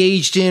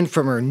engaged in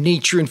from her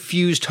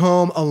nature-infused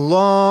home,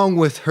 along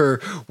with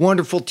her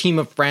wonderful team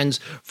of friends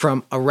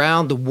from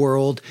around the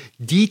world.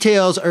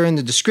 Details are in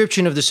the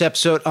description of this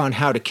episode on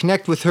how to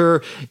connect with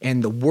her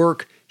and the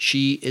work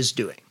she is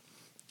doing.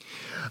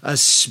 A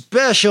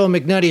special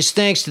McNuttiest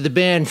thanks to the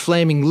band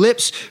Flaming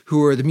Lips,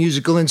 who are the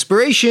musical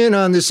inspiration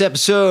on this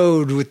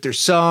episode with their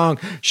song,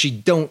 She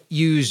Don't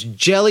Use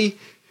Jelly.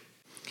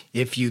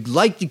 If you'd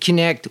like to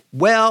connect,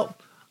 well,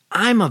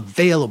 I'm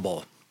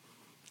available.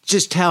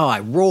 Just how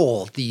I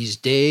roll these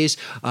days.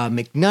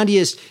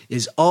 McNuttiest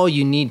is all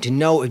you need to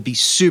know. It'd be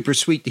super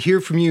sweet to hear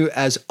from you.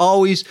 As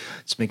always,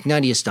 it's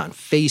McNuttiest on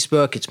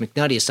Facebook. It's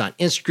McNuttiest on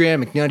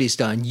Instagram,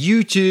 McNuttiest on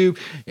YouTube,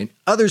 and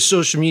other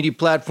social media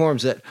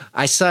platforms that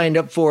I signed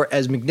up for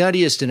as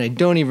McNuttiest and I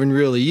don't even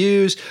really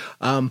use.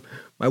 My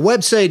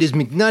website is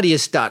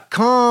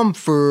McNuttiest.com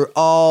for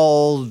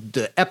all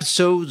the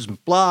episodes,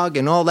 blog,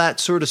 and all that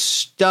sort of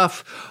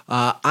stuff.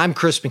 I'm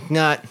Chris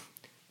McNutt.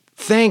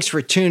 Thanks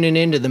for tuning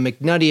in to the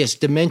McNuttiest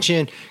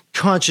Dimension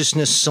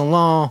Consciousness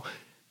Salon,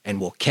 and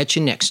we'll catch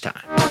you next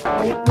time.